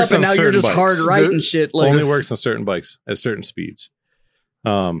stands up and now you're just hard right and shit. Like only works on certain bikes at certain speeds.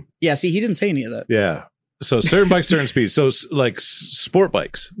 Yeah, see, he didn't say any of that. Yeah. So certain bikes, certain speeds. So like sport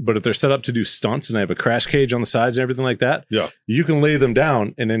bikes, but if they're set up to do stunts and they have a crash cage on the sides and everything like that, you can lay them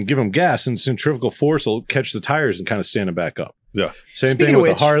down and then give them gas and centrifugal force will catch the tires and kind of stand them back up. Yeah. Same thing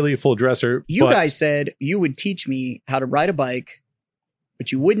with a Harley full dresser. You guys said you would teach me how to ride a bike,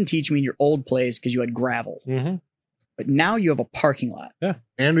 but you wouldn't teach me in your old place because you had gravel. Mm-hmm. But now you have a parking lot. Yeah.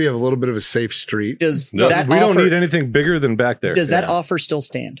 And we have a little bit of a safe street. Does we don't need anything bigger than back there. Does that offer still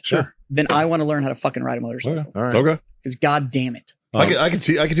stand? Sure. Then I want to learn how to fucking ride a motorcycle. Okay. All right. Okay. Because god damn it. I can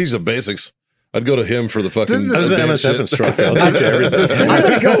teach the basics. I'd go to him for the fucking. I was an MSF instructor. I'll teach you everything. I'm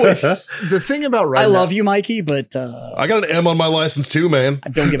gonna go with the thing about riding. I love you, Mikey, but I got an M on my license too, man. I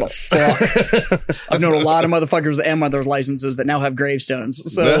don't give a fuck. I've known a lot of motherfuckers with M on their licenses that now have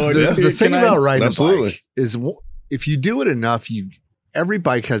gravestones. So the thing about riding a bike is if you do it enough, every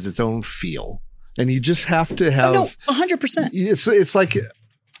bike has its own feel, and you just have to have 100%. It's like.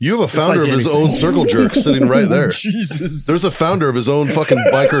 You have a founder of his own circle jerk sitting right there. Jesus. There's a founder of his own fucking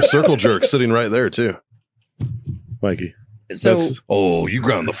biker circle jerk sitting right there too. Mikey. So you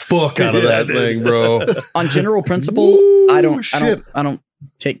ground the fuck out of that thing, bro. On general principle, I don't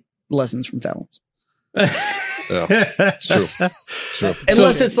take lessons from felons. Yeah, it's true. It's true.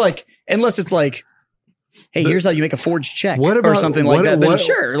 Unless it's like, hey, here's how you make a forged check or something like that. Then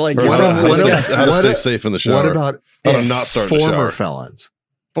sure. Like how to stay safe in the shower. What about how to not start former the shower. felons?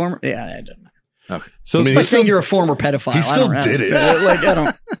 Yeah, it doesn't matter. Okay. So it's like saying you're a former pedophile. He still did it. Like I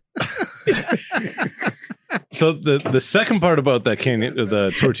don't. So the second part about that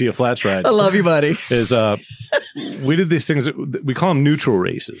the tortilla flats ride. I love you, buddy. Is we did these things we call them neutral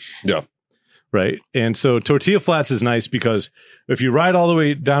races. Yeah. Right. And so tortilla flats is nice because if you ride all the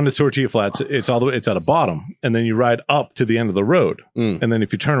way down to tortilla flats, it's at a bottom, and then you ride up to the end of the road. And then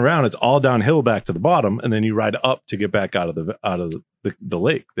if you turn around, it's all downhill back to the bottom, and then you ride up to get back out of the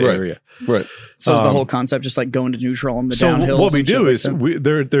lake, the area. Right. So is the whole concept just like going to neutral on the downhill? So what we do is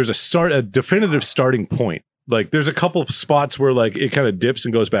there's a definitive starting point. Like there's a couple of spots where like it kind of dips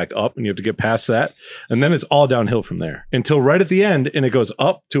and goes back up and you have to get past that. And then it's all downhill from there until right at the end. And it goes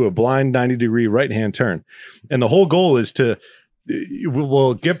up to a blind 90-degree right-hand turn. And the whole goal is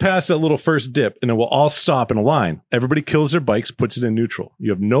we'll get past that little first dip and then we'll all stop in a line. Everybody kills their bikes, puts it in neutral.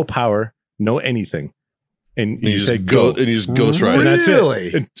 You have no power, no anything. And you say go. And you just ghost ride. And that's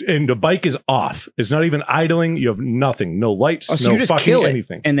it. And the bike is off. It's not even idling. You have nothing. No lights. So no you just fucking kill it,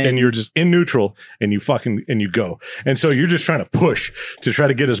 anything. and you're just in neutral and you go. And so you're just trying to push to try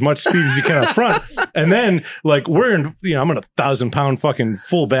to get as much speed as you can up front. And then like I'm in a 1,000-pound fucking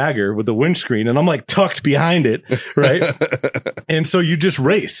full bagger with the windscreen and I'm like tucked behind it. Right. And so you just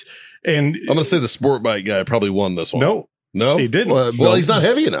race. And I'm going to say the sport bike guy probably won this one. No, he didn't. Well, he's not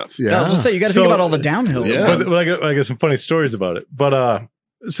heavy enough. Yeah, I was just saying you got to think about all the downhills. Yeah. But I got some funny stories about it. But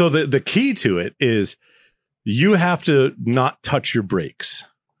so the key to it is you have to not touch your brakes.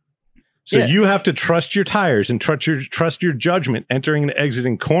 So you have to trust your tires and trust your judgment entering and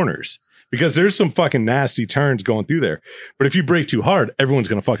exiting corners because there's some fucking nasty turns going through there. But if you brake too hard, everyone's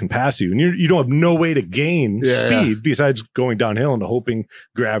going to fucking pass you, and you don't have no way to gain speed besides going downhill and hoping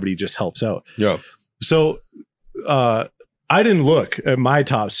gravity just helps out. Yeah. So I didn't look at my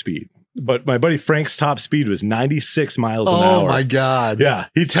top speed, but my buddy Frank's top speed was 96 miles an hour. Oh my God. Yeah.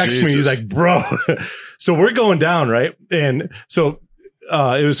 He texted me. He's like, bro. So we're going down. Right. And so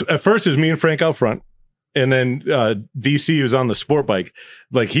it was me and Frank out front. And then DC was on the sport bike.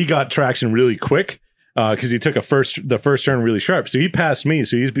 Like he got traction really quick because he took the first turn really sharp. So he passed me.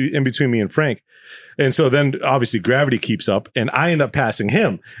 So he's in between me and Frank. And so then obviously gravity keeps up and I end up passing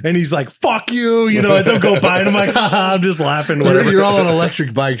him and he's like, fuck you, you know, as I'm going by and I'm like, I'm just laughing, whatever. You're all on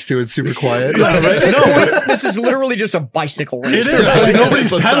electric bikes too. It's super quiet. Yeah, right? At this point, this is literally just a bicycle race. It is. Like, nobody's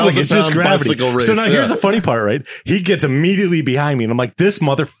It's a pedaling. It's just 1,000-pound gravity. bicycle race, So now here's yeah. the funny part, right? He gets immediately behind me and I'm like, this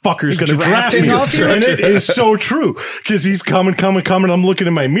motherfucker is going to draft drafting me. off you? And it is so true because he's coming. I'm looking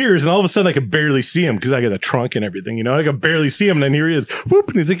in my mirrors and all of a sudden I can barely see him because I got a trunk and everything, you know, I can barely see him. And then here he is, whoop,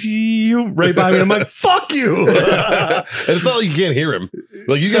 and he's like, you right by me. And I'm like, fuck you. And it's not like you can't hear him.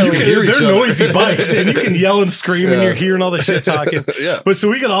 Like you guys can hear each They're other. noisy bikes and you can yell and scream and Yeah. you're hearing all the shit talking. Yeah. But so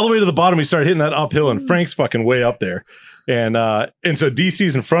we got all the way to the bottom. We started hitting that uphill and Frank's fucking way up there. And so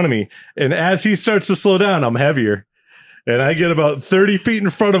DC's in front of me. And as he starts to slow down, I'm heavier. And I get about 30 feet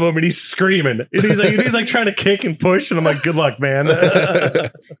in front of him and he's screaming. And he's like trying to kick and push. And I'm like, good luck, man.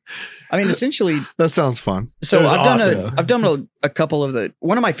 I mean, essentially, That sounds fun. so It was I've done a couple of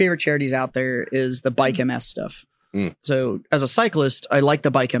one of my favorite charities out there is the Bike MS stuff. Mm. So as a cyclist, I like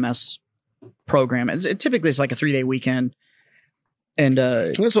the Bike MS program. Typically it's like a 3-day weekend. And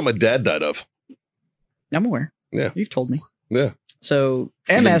That's what my dad died of. I'm aware. Yeah. You've told me. Yeah. So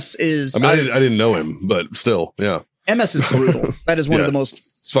MS is I mean, I didn't know him, but still, yeah. MS is brutal. That is one of Yeah. the most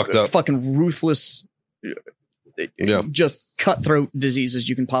It's fucked up. fucking ruthless, Yeah. just cutthroat diseases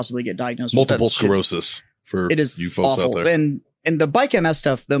you can possibly get diagnosed Multiple with. That shit's- sclerosis for It is you folks awful. out there. And the Bike MS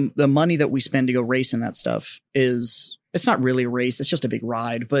stuff, the money that we spend to go race in that stuff it's not really a race. It's just a big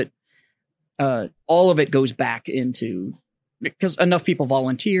ride, but all of it goes back into, because enough people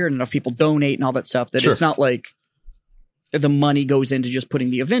volunteer and enough people donate and all that stuff that Sure. it's not like the money goes into just putting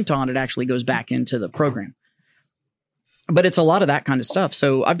the event on. It actually goes back into the program. But it's a lot of that kind of stuff.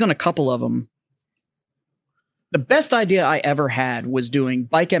 So I've done a couple of them. The best idea I ever had was doing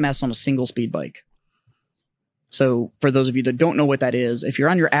Bike MS on a single speed bike. So for those of you that don't know what that is, if you're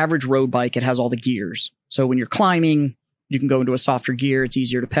on your average road bike, it has all the gears. So when you're climbing, you can go into a softer gear. It's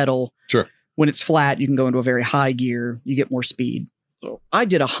easier to pedal. Sure. When it's flat, you can go into a very high gear. You get more speed. So I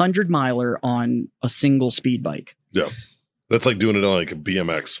did 100-miler on a single speed bike. Yeah. That's like doing it on like a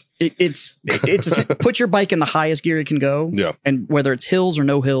BMX. It's put your bike in the highest gear it can go. Yeah. And whether it's hills or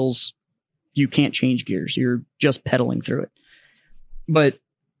no hills, you can't change gears. You're just pedaling through it. But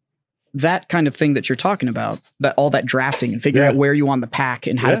that kind of thing that you're talking about, that all that drafting and figuring out where you want the pack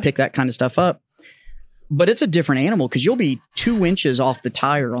and how to pick that kind of stuff up. But it's a different animal because you'll be 2 inches off the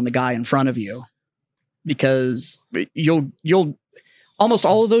tire on the guy in front of you, because you'll almost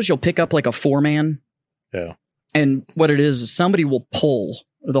all of those you'll pick up like a 4-man. Yeah. And what it is somebody will pull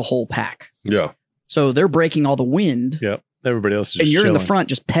the whole pack. Yeah. So they're breaking all the wind. Yep. Everybody else is just And you're in the chilling. front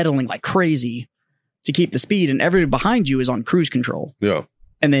just pedaling like crazy to keep the speed, and everybody behind you is on cruise control. Yeah.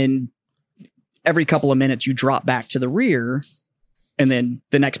 And then every couple of minutes you drop back to the rear, and then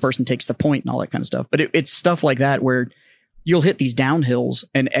the next person takes the point and all that kind of stuff. But it's stuff like that where you'll hit these downhills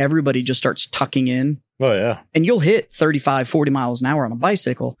and everybody just starts tucking in, Oh, yeah. and you'll hit 35, 40 miles an hour on a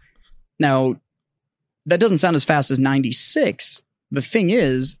bicycle. Now, that doesn't sound as fast as 96. The thing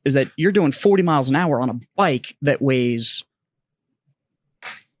is that you're doing 40 miles an hour on a bike that weighs,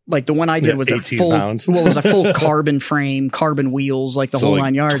 like the one I did was a 18 full, pounds. well, it was a full carbon frame, carbon wheels, like the So whole like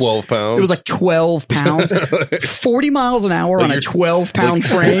 9 yards. 12 pounds. It was like 12 pounds. 40 miles an hour Like on a you're- 12-pound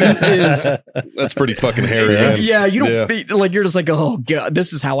frame is, That's pretty fucking hairy, man. yeah, you don't, Yeah. like, you're just like, oh, God,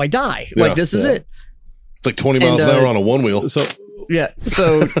 this is how I die. Like, this is it. It's like 20 miles And, an hour on a one wheel. So Yeah.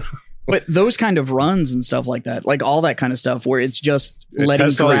 So, but those kind of runs and stuff like that, like all that kind of stuff where it's just It letting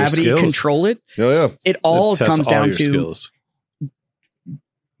tests all your gravity skills. control it. Yeah, yeah. It all it tests comes all down your to, skills.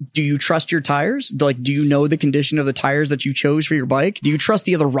 do you trust your tires? Like, do you know the condition of the tires that you chose for your bike? Do you trust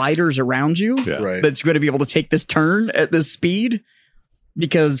the other riders around you Yeah. Right. that's going to be able to take this turn at this speed?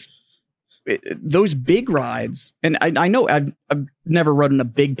 Because those big rides, and I know I've never ridden a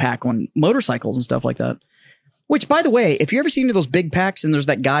big pack on motorcycles and stuff like that. Which, by the way, if you ever see any of those big packs and there's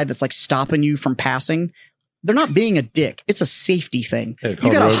that guy that's like stopping you from passing, they're not being a dick. It's a safety thing. Yeah, You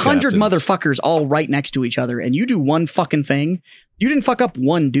called got road 100 captains. motherfuckers all right next to each other, and you do one fucking thing. You didn't fuck up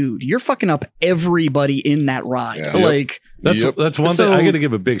one dude. You're fucking up everybody in that ride. Yeah. Like, That's Yep. that's one So- thing I got to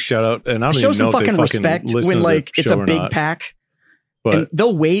give a big shout out, and I don't show even some know if they fucking respect listen when to like the it's show a or big not, pack. But And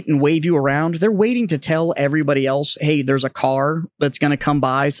they'll wait and wave you around. They're waiting to tell everybody else, hey, there's a car that's going to come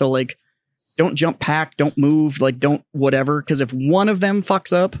by. So, like, don't jump pack, don't move, like, don't whatever. Because if one of them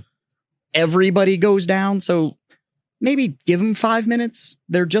fucks up, everybody goes down. So maybe give them 5 minutes.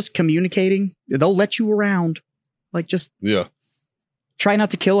 They're just communicating. They'll let you around. Like, just Yeah. try not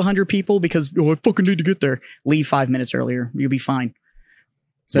to kill 100 people because, oh, I fucking need to get there. Leave 5 minutes earlier. You'll be fine.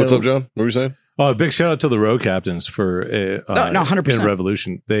 So, What's up, John? What were you saying? Oh, big shout out to the road captains for 100%. in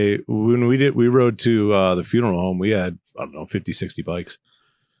Revolution. When we rode to the funeral home, we had, I don't know, 50, 60 bikes.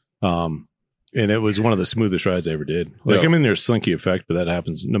 And it was one of the smoothest rides I ever did. Like, Yeah. I mean, there's slinky effect, but that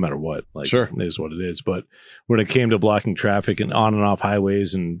happens no matter what. Like, Sure. it is what it is. But when it came to blocking traffic and on and off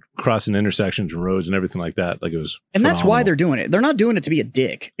highways and crossing intersections and roads and everything like that, like, it was And that's why phenomenal. they're doing it. They're not doing it to be a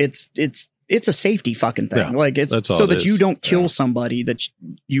dick. It's a safety fucking thing. Yeah, like it's that's all so it that is. you don't kill somebody that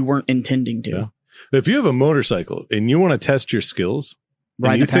you weren't intending to. Yeah. If you have a motorcycle and you want to test your skills,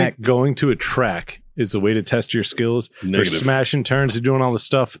 Ride and you the pack. think going to a track is the way to test your skills for Negative. smashing turns and doing all this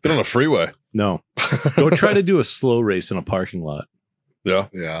stuff, Get on a freeway. no. Go try to do a slow race in a parking lot. Yeah.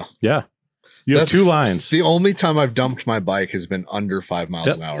 Yeah. Yeah. You have That's 2 lines. The only time I've dumped my bike has been under 5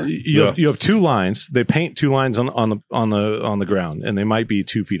 miles an hour. You have 2 lines. They paint 2 lines on the ground, and they might be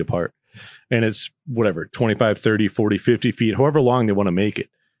 2 feet apart. And it's whatever, 25, 30, 40, 50 feet, however long they want to make it.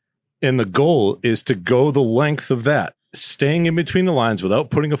 And the goal is to go the length of that, staying in between the lines without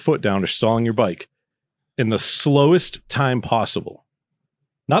putting a foot down or stalling your bike in the slowest time possible.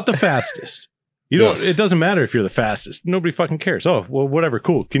 Not the fastest. It doesn't matter if you're the fastest. Nobody fucking cares. Oh, well, whatever.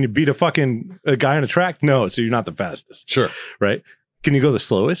 Cool. Can you beat a guy on a track? No. So you're not the fastest. Sure. Right. Can you go the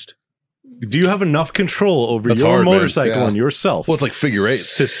slowest? Do you have enough control over That's your hard, man. motorcycle Yeah. and yourself? Well, it's like figure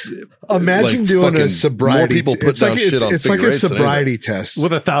eights. Imagine Like doing fucking a sobriety. more people put it's down like, shit on it's like figure a eights than sobriety test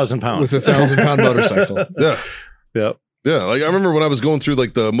with 1,000 pounds. with a 1,000-pound motorcycle. Yeah. Yep. Yeah. Like I remember when I was going through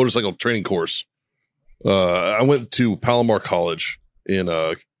like the motorcycle training course, I went to Palomar College in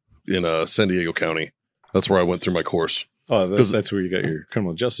San Diego County. That's where I went through my course. Oh, that's where you got your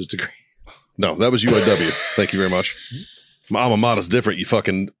criminal justice degree. No, that was UIW. Thank you very much. My alma mater's different, you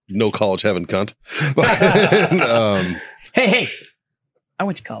fucking no college having cunt. Hey, I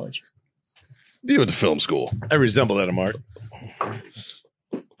went to college. You went to film school. I resemble that, Mark.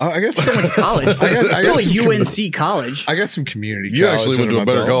 I got Still went to college. I got Still some a UNC college. I got some community. You college actually went under to a my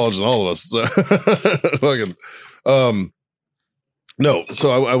better belt. college than all of us. So. Fucking, no,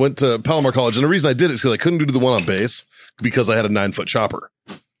 so I went to Palomar College, and the reason I did it is because I couldn't do the one on base because I had a 9-foot chopper.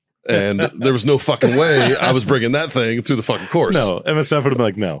 And there was no fucking way I was bringing that thing through the fucking course. No, MSF would have been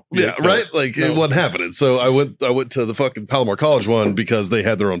like, no. Yeah, right? Like it wasn't happening. So I went to the fucking Palomar College one because they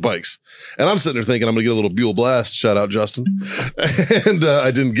had their own bikes. And I'm sitting there thinking I'm gonna get a little Buell Blast, shout out Justin. And I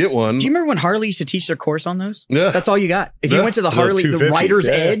didn't get one. Do you remember when Harley used to teach their course on those? Yeah. That's all you got. If Yeah. you went to the Harley, the 250s, Rider's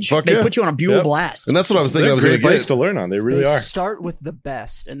yeah. Edge, Fuck they yeah. put you on a Buell Yep. Blast. And that's what I was thinking They're I was gonna great bikes get. to learn on. They really They are. start with the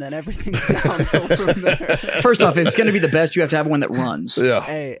best, and then everything's downhill from there. First off, if it's going to be the best, you have to have one that runs. Yeah.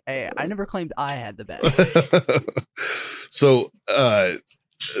 Hey, I never claimed I had the best. So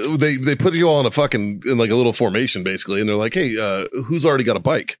they put you all in in like a little formation basically, and they're like, hey, who's already got a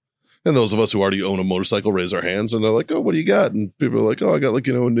bike? And those of us who already own a motorcycle raise our hands, and they're like, oh, what do you got? And people are like, oh, I got like,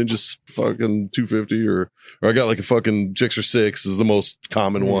 a Ninja fucking 250 or I got like a fucking Gixxer 6 is the most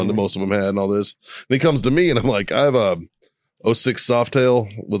common one that most of them had and all this. And he comes to me and I'm like, I have a 06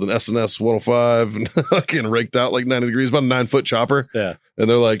 Softail with an SNS 105 and fucking raked out like 90 degrees, about a 9-foot chopper. Yeah. And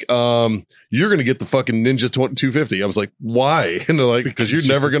they're like, you're going to get the fucking Ninja 250. I was like, why? And they're like, because you're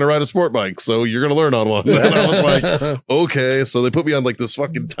never going to ride a sport bike. So you're going to learn on one. And I was like, okay. So they put me on like this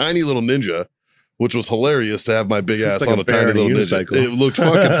fucking tiny little Ninja, which was hilarious to have my big ass like on a a tiny bear on a little Ninja. unicycle. It looked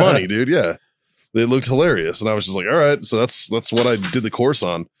fucking funny, dude. Yeah. It looked hilarious. And I was just like, all right. So that's what I did the course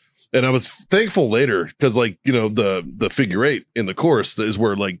on. And I was thankful later because like, the figure eight in the course is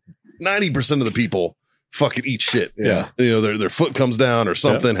where like 90% of the people fucking eat shit. Yeah. Their foot comes down or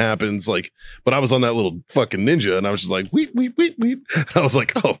something happens. Like, but I was on that little fucking Ninja and I was just like, weep. I was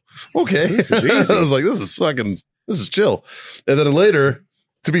like, oh, okay. This is easy. I was like, this is chill. And then later,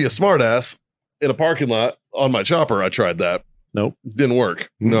 to be a smartass in a parking lot on my chopper, I tried that. Nope. Didn't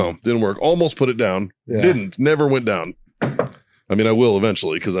work. No, didn't work. Almost put it down. Yeah. Never went down. I mean, I will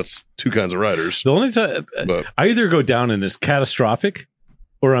eventually because that's two kinds of riders. The only time But I either go down and it's catastrophic,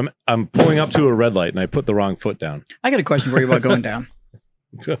 or I'm pulling up to a red light and I put the wrong foot down. I got a question for you about going down.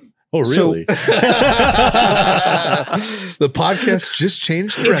 Oh, So- really? The podcast just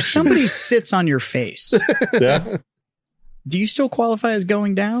changed If direction. somebody sits on your face, Yeah. do you still qualify as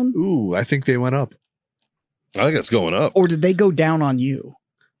going down? Ooh, I think they went up. I think it's going up. Or did they go down on you?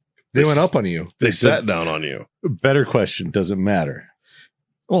 They went up on you. They sat down on you. Better question. Does it matter?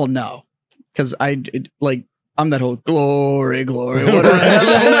 Well, no. Because I'm that whole glory, whatever.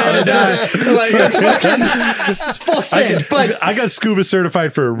 Like, fucking full send, but I got scuba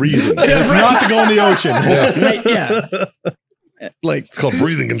certified for a reason. And it's not to go in the ocean. yeah. Like, It's called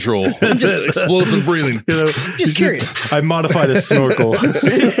breathing control. It's explosive breathing. You know, just curious. I modified a snorkel.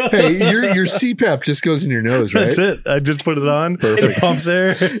 Hey, your CPAP just goes in your nose, right? That's it. I just put it on. Perfect. It pumps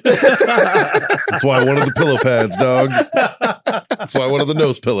air. That's why I wanted the pillow pads, dog. That's why I wanted the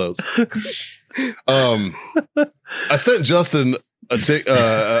nose pillows. I sent Justin an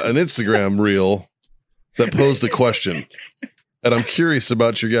Instagram reel that posed a question, and I'm curious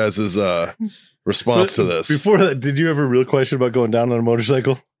about your guys' response to this. Before that, did you have a real question about going down on a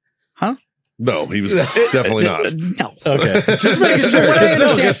motorcycle? Huh? No, he was definitely not. No. Okay. Just making Because sure. what I 'cause no,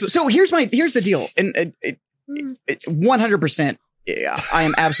 understand. 'cause- So here's the deal, and 100%. I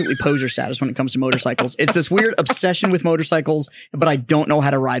am absolutely poser status when it comes to motorcycles. It's this weird obsession with motorcycles, but I don't know how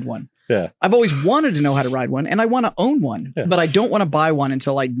to ride one. Yeah. I've always wanted to know how to ride one, and I want to own one, Yeah. but I don't want to buy one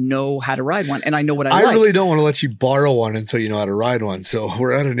until I know how to ride one, and I know what I I like. really don't want to let you borrow one until you know how to ride one. So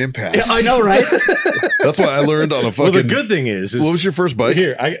we're at an impasse. Yeah, I know, right? That's why I learned on a Well, fucking. the good thing is what was your first bike?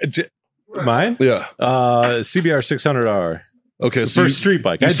 here. Mine. Yeah. CBR 600R. Okay. First So street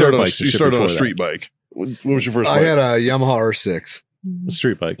bike. you I had started dirt on, bikes. you started on a street bike. What was your first I bike? had a Yamaha R6.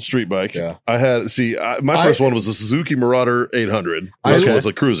 Street bike. Street bike. Yeah. I had, my first one was a Suzuki Marauder 800. Which Okay. was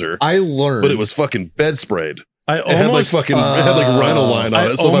a cruiser, I learned, but it was fucking bed sprayed. I It had like fucking, it had like rhino line on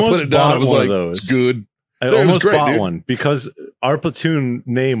I it. So if I put almost it down, bought I was one like, of those. it's good. I It was almost great, bought dude. one because our platoon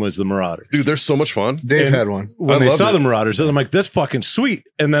name was the Marauders. Dude, they're so much fun. Dave and- had one. When I they loved saw it. the Marauders, I'm like, that's fucking sweet.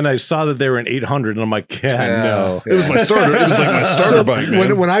 And then I saw that they were an 800, and I'm like, yeah, no. It was my starter. It was like my starter bike,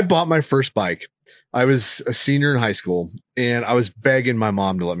 man. When I bought my first bike, I was a senior in high school and I was begging my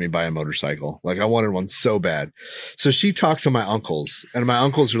mom to let me buy a motorcycle. Like I wanted one so bad. So she talked to my uncles and my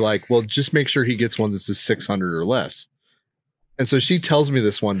uncles are like, well, just make sure he gets one that's a 600 or less. And so she tells me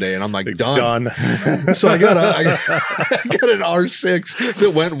this one day and I'm like, done. So I got I got an R6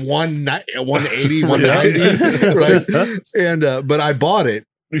 that went 180, 190. Right. And, but I bought it.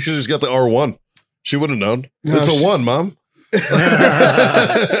 You should have just got the R1. She would have known. No, It's a one, mom.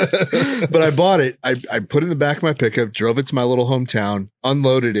 But I bought it. I put it in the back of my pickup, drove it to my little hometown,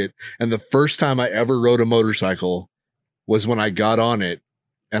 unloaded it. And the first time I ever rode a motorcycle was when I got on it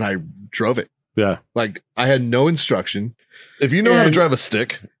and I drove it. Yeah. Like I had no instruction. If you know how to And- drive a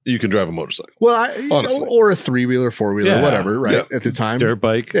stick, you can drive a motorcycle. Well, Honestly. or a 3-wheeler, 4-wheeler, Yeah. whatever, right? Yeah. At the time. Dirt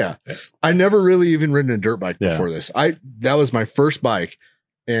bike. Yeah. I never really even ridden a dirt bike Yeah. before this. That was my first bike.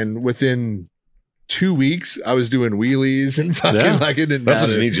 And within 2 weeks, I was doing wheelies and fucking Yeah. like it didn't That's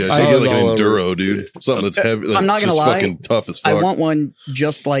matter. what you need, Jay. You I should get was like all an over enduro, dude. Something that's heavy. That's I'm not gonna just lie. fucking tough as I fuck. want one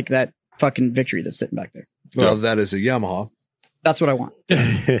just like that fucking Victory that's sitting back there. Well, that is a Yamaha. That's what I want.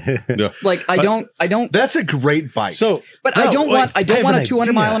 Yeah. Like I don't, That's a great bike. So, but no, I don't wait, want have a an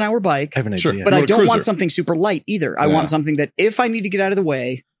 200 idea. mile an hour bike. I have an Sure. idea. But You I want a don't want cruiser. something super light either. I Yeah. want something that if I need to get out of the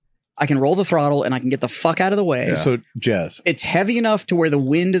way, I can roll the throttle and I can get the fuck out of the way. Yeah. So, Jazz, It's heavy enough to where the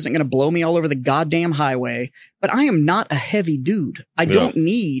wind isn't going to blow me all over the goddamn highway. But I am not a heavy dude. I don't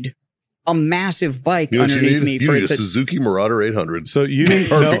need a massive bike You know what you underneath need? me You for need it a to. Suzuki Marauder 800. so you need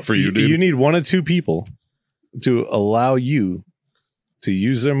Perfect for you, dude. You need 1 or 2 people to allow you to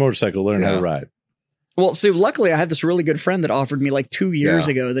use their motorcycle, learn how Yeah. to ride. Well, so luckily I had this really good friend that offered me like 2 years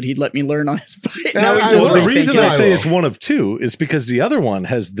Yeah. ago that he'd let me learn on his bike. Yeah, Now he's I just will. Well, the like reason thinking I I say will. it's 1 of 2 is because the other one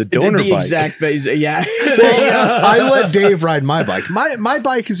has the the donor bike. exact base. Yeah. Well, I let Dave ride my bike. My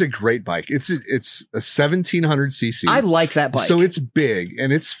bike is a great bike. It's a 1700 cc. I like that bike. So it's big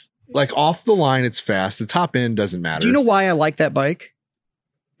and it's like off the line. It's fast. The top end doesn't matter. Do you know why I like that bike?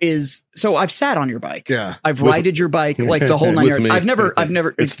 So I've sat on your bike. Yeah. I've With- righted your bike like the whole 9 With yards. me. I've never.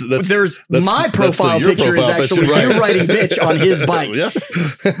 There's that's my still profile your picture is profile actually picture, you right. riding bitch on his bike. Yeah.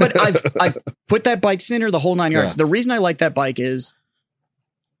 But I've put that bike center the whole 9 yards. The reason I like that bike is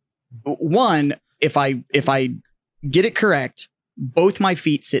one, if I get it correct, both my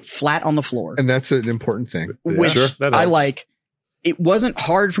feet sit flat on the floor, And that's an important thing. which Sure, that I helps. like. It wasn't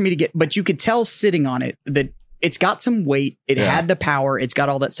hard for me to get, but you could tell sitting on it that it's got some weight. It Yeah. had the power. It's got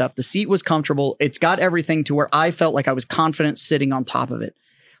all that stuff. The seat was comfortable. It's got everything to where I felt like I was confident sitting on top of it.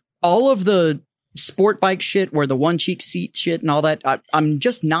 All of the sport bike shit where the one cheek seat shit and all that, I'm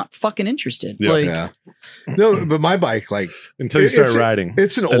just not fucking interested. Yeah. Like, Yeah. No, but my bike, like Until you start It's a- riding.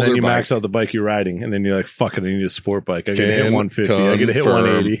 it's an and older then you bike. max out the bike you're riding, and then you're like, fuck it, I need a sport bike. I gotta hit Can 150. I gotta hit confirm.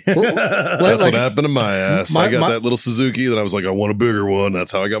 180. That's like- what happened to my ass. My- I got my- that little Suzuki. Then I was like, I want a bigger one.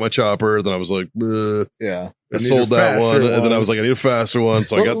 That's how I got my chopper. Then I was like, yeah. I need sold a that one. faster And then I one. was like, I need a faster one.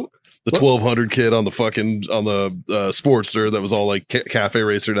 So I got the 1200 kit on the Sportster that was all like cafe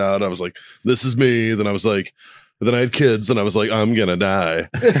racered out. I was like, this is me. Then I was like, then I had kids and I was like, I'm gonna die.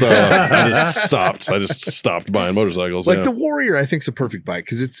 So I just stopped buying motorcycles. Like yeah. the Warrior, I think is a perfect bike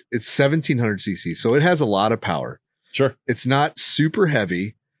because it's 1700 cc, so it has a lot of power. Sure. It's not super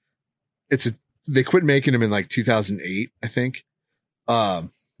heavy. They quit making them in like 2008, I think.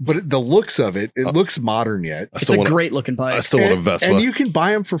 But the looks of it looks modern yet. It's a great looking bike. I still want a Vespa. And you can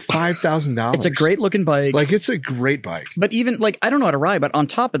buy them for $5,000. It's a great looking bike. Like, it's a great bike. But even like, I don't know how to ride, but on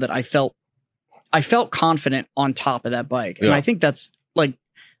top of that, I felt confident on top of that bike. And I think that's like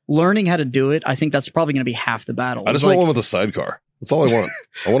learning how to do it. I think that's probably going to be half the battle. I just want one with a sidecar. That's all I want.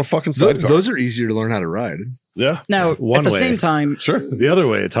 I want a fucking sidecar. Those are easier to learn how to ride. Yeah. Now, at the same time, sure. The other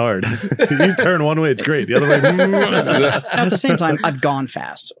way, it's hard. You turn one way, it's great. The other way, at the same time, I've gone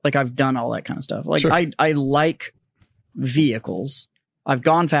fast. Like, I've done all that kind of stuff. Like, Sure. I like vehicles. I've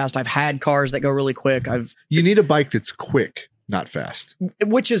gone fast. I've had cars that go really quick. You need a bike that's quick, not fast.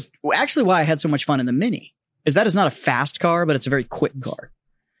 Which is actually why I had so much fun in the Mini. Is that is not a fast car, but it's a very quick car.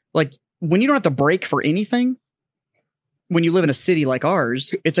 Like, when you don't have to brake for anything, when you live in a city like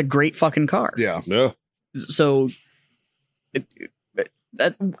ours, it's a great fucking car. Yeah. Yeah. So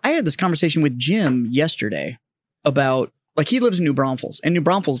I had this conversation with Jim yesterday about, like, he lives in New Braunfels. And New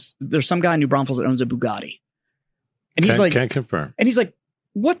Braunfels, there's some guy in New Braunfels that owns a Bugatti. And he's like, can't confirm. And he's like,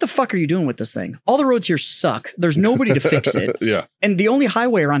 what the fuck are you doing with this thing? All the roads here suck. There's nobody to fix it. Yeah. And the only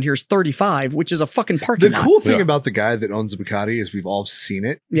highway around here is 35, which is a fucking parking The lot. cool thing about the guy that owns a Bugatti is we've all seen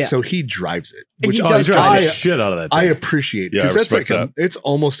it. Yeah. So he drives it. And Which he Oh, does he drives drive the it. shit out of that I thing. appreciate Yeah, I because that's like respect it's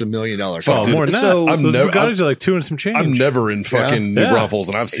almost $1 million car. Oh, more than that. So- I'm Those never- Bugattis are like 2 and some change. I'm never in fucking New Yeah. Braunfels,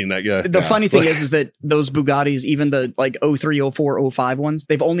 and I've seen that guy. The funny thing is that those Bugattis, even the like 03, 04, 05 ones,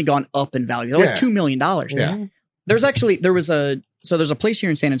 they've only gone up in value. They're like $2 million. Yeah. There's a place here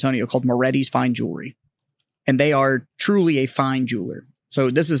in San Antonio called Moretti's Fine Jewelry, and they are truly a fine jeweler. So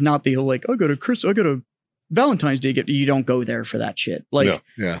this is not the whole like, I got a Valentine's Day gift. You don't go there for that shit. Like,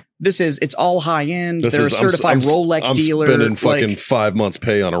 Yeah. it's all high end. This They're a is- certified I'm Rolex dealer. spending fucking like, 5 months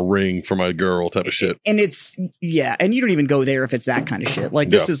pay on a ring for my girl type of shit. and and you don't even go there if it's that kind of shit. Like,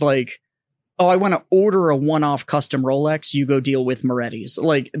 this is like, oh, I want to order a one-off custom Rolex. You go deal with Moretti's.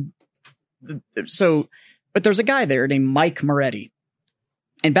 Like, so, but there's a guy there named Mike Moretti.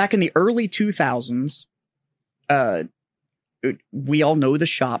 And back in the early 2000s, we all know the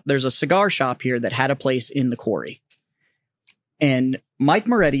shop. There's a cigar shop here that had a place in the quarry. And Mike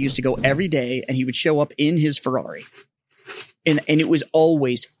Moretti used to go every day, and he would show up in his Ferrari. And it was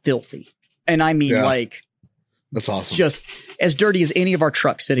always filthy. And I mean, like, That's awesome. just as dirty as any of our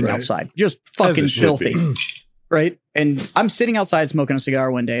trucks sitting Right. outside. Just fucking it should filthy. be. Right? And I'm sitting outside smoking a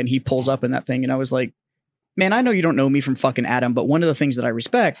cigar one day, and he pulls up in that thing, and I was like, man, I know you don't know me from fucking Adam, but one of the things that I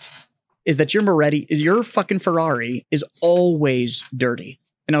respect is that your fucking Ferrari is always dirty.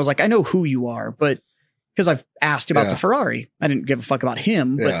 And I was like, I know who you are, but because I've asked about the Ferrari, I didn't give a fuck about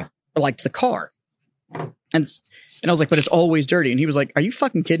him, but I liked the car. And I was like, but it's always dirty. And he was like, are you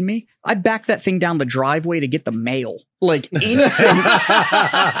fucking kidding me? I backed that thing down the driveway to get the mail. Like, anything,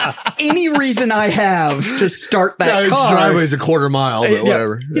 any reason I have to start that his car. driveway's a quarter mile, but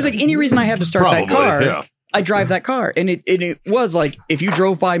whatever. He's like, any reason I have to start that car, yeah. I drive that car. And it was like, if you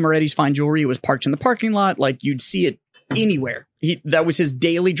drove by Moretti's Fine Jewelry, it was parked in the parking lot. Like, you'd see it anywhere. That was his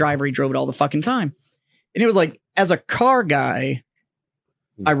daily driver. He drove it all the fucking time. And it was like, as a car guy,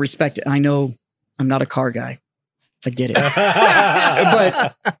 I respect it. I know I'm not a car guy. I get it.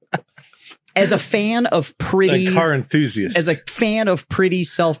 But as a fan of pretty Like car enthusiast. as a fan of pretty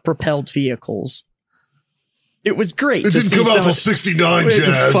self-propelled vehicles, it was great. It to didn't see come out some- till 69, It-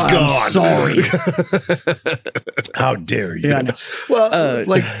 Jazz. I'm God. sorry. How dare you? Yeah, I know. Well,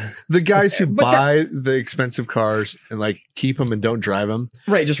 like the guys who but buy the expensive cars and like keep them and don't drive them.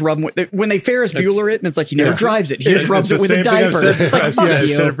 Right, just rub them when they Ferris Bueller it, and it's like he never drives it. He just rubs it It's with the a same thing I've diaper. said- It's like, I've fuck said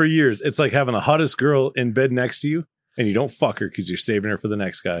you. it for years. It's like having the hottest girl in bed next to you, and you don't fuck her because you're saving her for the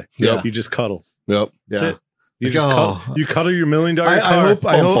next guy. Yep. You just cuddle. Yep. That's Yeah. it. You Like, just oh. cuddle your $1 million car.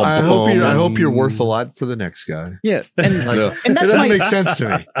 I hope you're worth a lot for the next guy. Yeah, and Like, Yeah. and it that's doesn't my make sense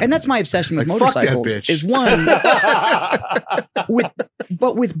to me. and that's my obsession with Like, fuck that motorcycles. bitch. Is one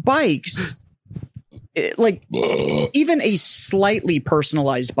with bikes. Like, even a slightly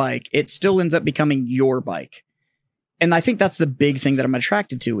personalized bike, it still ends up becoming your bike. And I think that's the big thing that I'm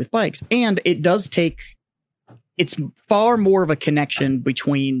attracted to with bikes. And it does it's far more of a connection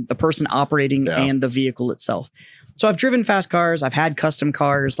between the person operating and the vehicle itself. So I've driven fast cars, I've had custom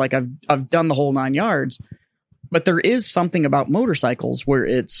cars, like I've done the whole 9 yards. But there is something about motorcycles where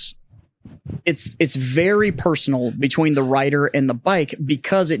it's very personal between the rider and the bike,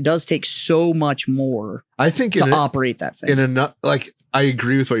 because it does take so much more I think to operate that thing. I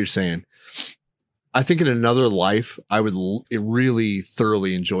agree with what you're saying. I think in another life, I would really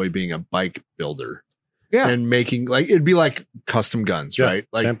thoroughly enjoy being a bike builder. Yeah. And making, like, it'd be like custom guns, Yeah, right?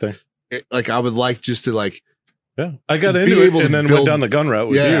 Like, same thing. I would like just to like Yeah, I got Be into able it to and then build- went down the gun route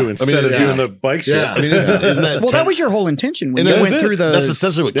with Yeah. you instead of yeah. doing the bike shit. Yeah. I mean, isn't that Well, that 10 was your whole intention when And you that went was through the. That's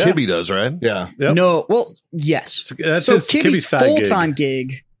essentially what Yeah. Kibby does, right? Yeah. Yep. No, well, yes. That's So his Kibby's side gig. full-time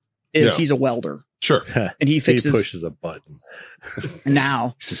gig is Yeah. he's a welder, Sure. and he fixes pushes a button.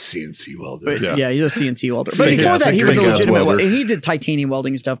 now. He's a CNC welder. But, Yeah. yeah. he's a CNC welder. But Fake before ass- that, he was a fake ass legitimate welder. welder. He did titanium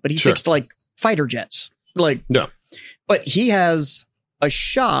welding and stuff, but he Sure. fixed like fighter jets. Like, Yeah. But he has a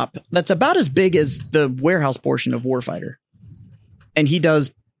shop that's about as big as the warehouse portion of Warfighter, and he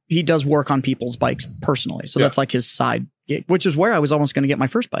does work on people's bikes personally. So Yeah. that's like his side gig, which is where I was almost going to get my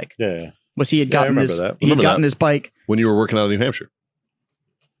first bike. Yeah. Was he had Yeah, I gotten remember this? that. He had Remember gotten that. this bike. When you were working out in New Hampshire.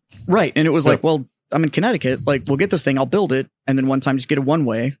 Right. And it was Yeah. like, well, I'm in Connecticut. Like, we'll get this thing. I'll build it. And then one time just get it one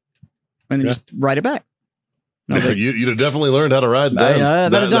way and then Yeah. just ride it back. And, I was like- You'd have definitely learned how to ride then.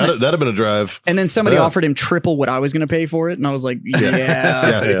 that'd have done it. That'd have been a drive. and then somebody Yeah. offered him triple what I was going to pay for it. And I was like, yeah.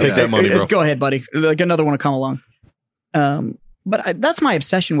 Yeah, take that money, bro. Go ahead, buddy. Like another one will come along. That's my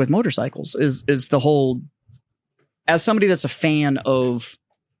obsession with motorcycles is the whole, as somebody that's a fan of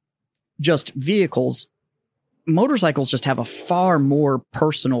just vehicles, motorcycles just have a far more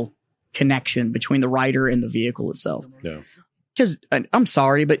personal connection between the rider and the vehicle itself. Yeah. Because I'm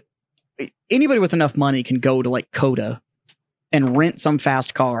sorry, but anybody with enough money can go to like Coda and rent some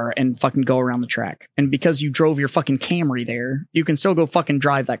fast car and fucking go around the track. And because you drove your fucking Camry there, you can still go fucking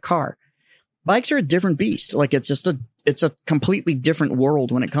drive that car. Bikes are a different beast. Like it's a completely different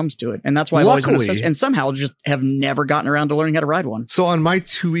world when it comes to it. And that's why I've always been Luckily- obsessed, and somehow just have never gotten around to learning how to ride one. So on my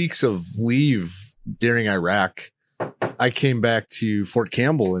 2 weeks of leave during Iraq, I came back to Fort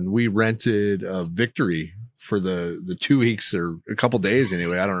Campbell and we rented a Victory for the 2 weeks or a couple days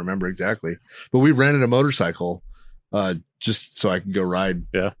anyway. I don't remember exactly, but we rented a motorcycle just so I could go ride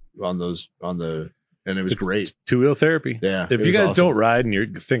and it was great. Two-wheel therapy. Yeah. If it you was guys awesome. don't ride and you're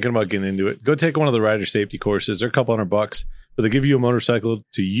thinking about getting into it, go take one of the rider safety courses. They're a couple $100, but they give you a motorcycle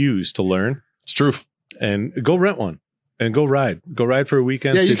to use to learn, It's true. and go rent one and go ride. Go ride for a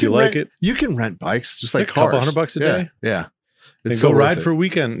weekend. Yeah, See if you like it. You can rent bikes just like A couple cars. $100 a Yeah, day. Yeah. And so go worth ride it. for a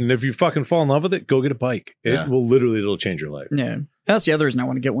weekend. And if you fucking fall in love with it, go get a bike. It Yeah. will literally, it'll change your life. Yeah. That's the other reason I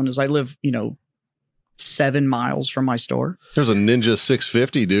want to get one is I live, 7 miles from my store. There's a Ninja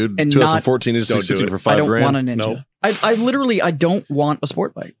 650, dude. And 2014 is don't do 650 it. for I $5 don't grand. want a Ninja. Nope. I don't want a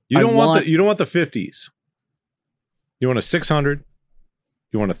sport bike. You I don't want the 50s. You want a 600.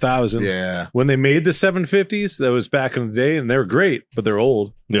 You want 1,000. Yeah. When they made the 750s, that was back in the day, and they're great, but they're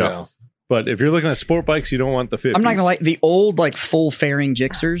old. Yeah. But if you're looking at sport bikes, you don't want the 50s. I'm not gonna lie. The old like full fairing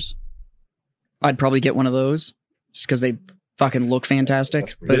Gixxers, I'd probably get one of those just because they fucking look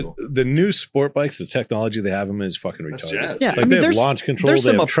fantastic. But The new sport bikes, the technology they have them is fucking That's retarded. jazz. yeah, Like I mean, they have there's launch control, there's they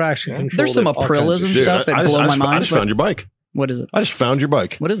some have up- traction control. there's some they have all kinds of Aprilas and shit. Dude, stuff that I just, blow I my just, I mind. just but- found your bike. What is it? I just found your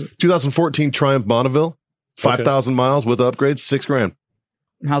bike. What is it? 2014 Triumph Bonneville, 5,000 miles with upgrades, $6,000.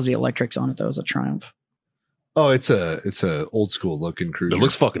 How's the electrics on it though? Is a Triumph? Oh, it's a old school looking cruiser. It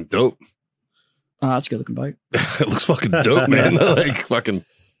looks fucking dope. Oh, that's a good looking bike. It looks fucking dope, man. Like fucking,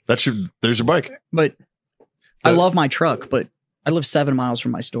 there's your bike. But I love my truck, but I live 7 miles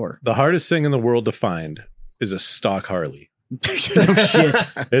from my store. The hardest thing in the world to find is a stock Harley. No shit.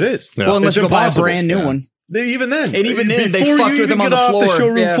 It is. Yeah. Well, unless It's you go buy a impossible. brand new Yeah. one. Even then, they before fucked you with them even on get the off floor.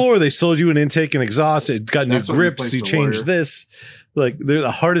 showroom Yeah. floor. They sold you an intake and exhaust. It got new That's when you grips. place You the changed wire. this. Like the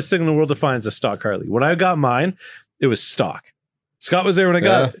hardest thing in the world to find is a stock Harley. When I got mine, it was stock. Scott was there when I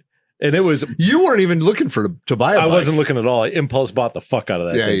got it, and it was. You weren't even looking to buy a bike. I wasn't looking at all. I impulse bought the fuck out of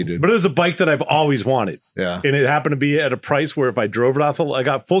that. Yeah, thing. you did. But it was a bike that I've always wanted. Yeah. And it happened to be at a price where if I drove it off, I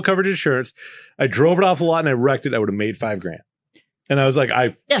got full coverage insurance. I drove it off the lot and I wrecked it. I would have made $5,000. And I was like,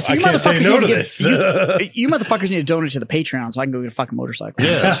 I So you can't say motherfuckers no need to to this. you motherfuckers need to donate to the Patreon so I can go get a fucking motorcycle.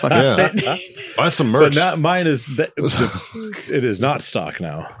 Yeah. Just fucking- Yeah. Buy some But merch. not, mine is it is not stock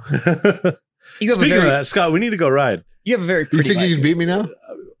now. You have Speaking of that, Scott, we need to go ride. you have a very You pretty think bike. you can beat me now?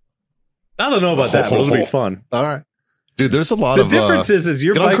 I don't know about that, but it'll be fun. All right. Dude, there's a lot The of difference is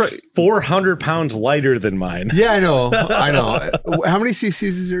your get on bike's 400 pounds lighter than mine. Yeah, I know. I know. How many cc's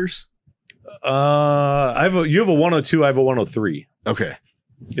is yours? You have a 102, I have a 103. Okay.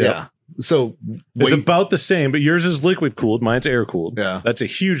 Yeah. So It's weight- about the same, but yours is liquid cooled, mine's air cooled. Yeah. That's a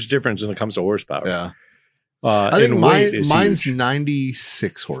huge difference when it comes to horsepower. yeah. I think and weight is mine's huge.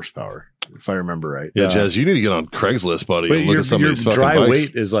 96 horsepower, if I remember right. Yeah, Yeah. Jazz, you need to get on Craigslist, buddy, But and look your, at some of your these fucking dry bikes.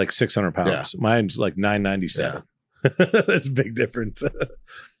 weight is like 600 pounds. Mine's like 997. That's a big difference.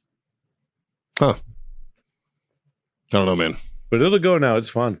 I don't know, man. But it'll go now. It's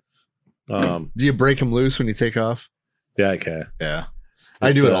fun. Do you break them loose when you take off? Yeah, I can. Yeah.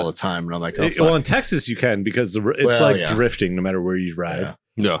 I do it all the time, and I'm like, oh, Well, fuck. in Texas, you can because it's Well, like yeah. drifting no matter where you ride.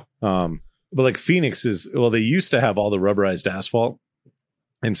 Yeah. Yeah. But like Phoenix is, well, they used to have all the rubberized asphalt.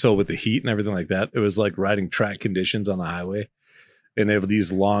 And so with the heat and everything like that, it was like riding track conditions on the highway. And they have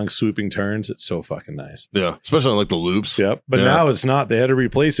these long swooping turns. It's so fucking nice. Yeah. Especially on like the loops. Yep. But now it's not. They had to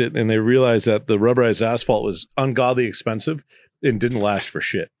replace it. And they realized that the rubberized asphalt was ungodly expensive and didn't last for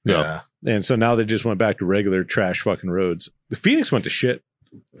shit. Yeah. And so now they just went back to regular trash fucking roads. The Phoenix went to shit.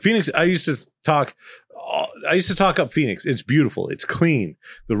 Phoenix, I used to talk up Phoenix. It's beautiful. It's clean.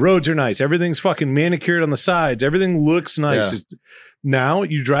 The roads are nice. Everything's fucking manicured on the sides. Everything looks nice. Yeah. Now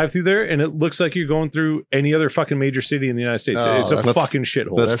you drive through there and it looks like you're going through any other fucking major city in the United States. Oh, it's a fucking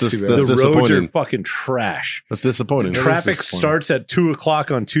shithole. That's The disappointing. roads are fucking trash. That's disappointing. Traffic starts at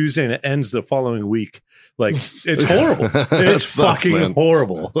 2:00 on Tuesday and it ends the following week. Like, it's horrible. It's sucks, fucking man.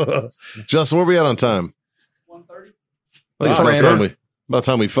 horrible. Justin, where are we at on time? 1:30. Like, about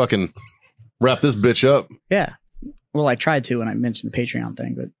time we fucking wrap this bitch up. Yeah. Well, I tried to when I mentioned the Patreon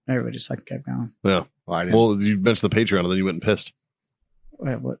thing, but everybody just fucking kept going. Yeah. Well, you mentioned the Patreon and then you went and pissed.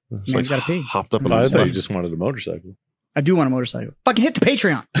 Wait, what? It's Man's gotta pee. Hopped up in I his thought you just wanted a motorcycle. I do want a motorcycle. Fucking hit the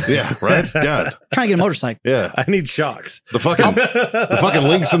Patreon. Yeah, right? God. Trying to get a motorcycle. Yeah. I need shocks. The fucking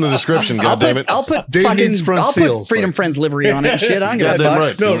link's in the description, goddammit. I'll put Dave fucking, needs front I'll seals, put Freedom like- Friends livery on it and shit. I don't give a Goddamn fuck.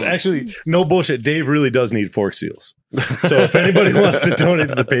 right. No, actually, no bullshit. Dave really does need fork seals. So if anybody wants to donate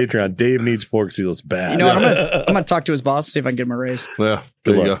to the Patreon, Dave needs fork seals bad. You know what? I'm gonna talk to his boss, see if I can give him a raise. Yeah.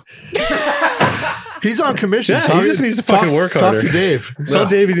 There you luck. go. He's on commission. Yeah, he just needs to fucking work harder. Talk to Dave. Tell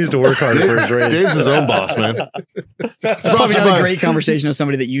Dave he needs to work harder for his raise. Dave's his own boss, man. It's probably not a great conversation with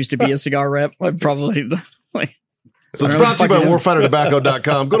somebody that used to be a cigar rep. I'd probably like. So it's I don't know brought to you by what the fuck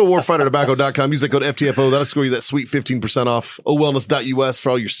warfightertobacco.com. Go to warfightertobacco.com. Use that code FTFO. That'll score you that sweet 15% off. OWellness.us for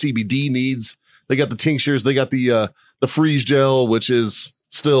all your CBD needs. They got the tinctures. They got the freeze gel, which is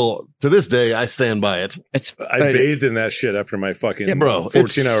still, to this day, I stand by it. I bathed in that shit after my fucking Bro,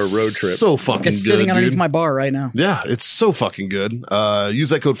 14-hour road trip. so fucking It's good, sitting underneath dude. my bar right now. Yeah, it's so fucking good. Use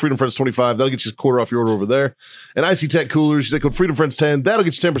that code FreedomFriends25. That'll get you a quarter off your order over there. And Icy Tech Coolers, use that code FreedomFriends10. That'll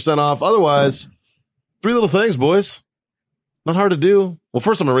get you 10% off. Otherwise, 3 little things, boys. Not hard to do. Well,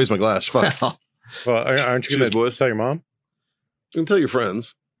 first I'm going to raise my glass. Fuck. Well, aren't you Cheers, going boys. to tell your mom? And tell your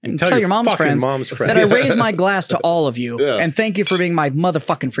friends. And tell your mom's fucking friends mom's friends. that I raise my glass to all of you. Yeah. And thank you for being my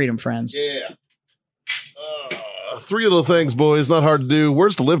motherfucking Freedom Friends. Yeah. 3 little things, boys. Not hard to do.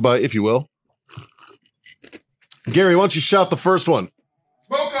 Words to live by, if you will. Gary, why don't you shout the first one?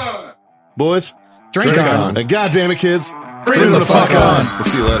 Smoke on! Boys. Drink on. And goddamn it, kids. Freedom the fuck on. We'll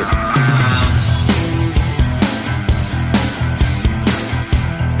see you later.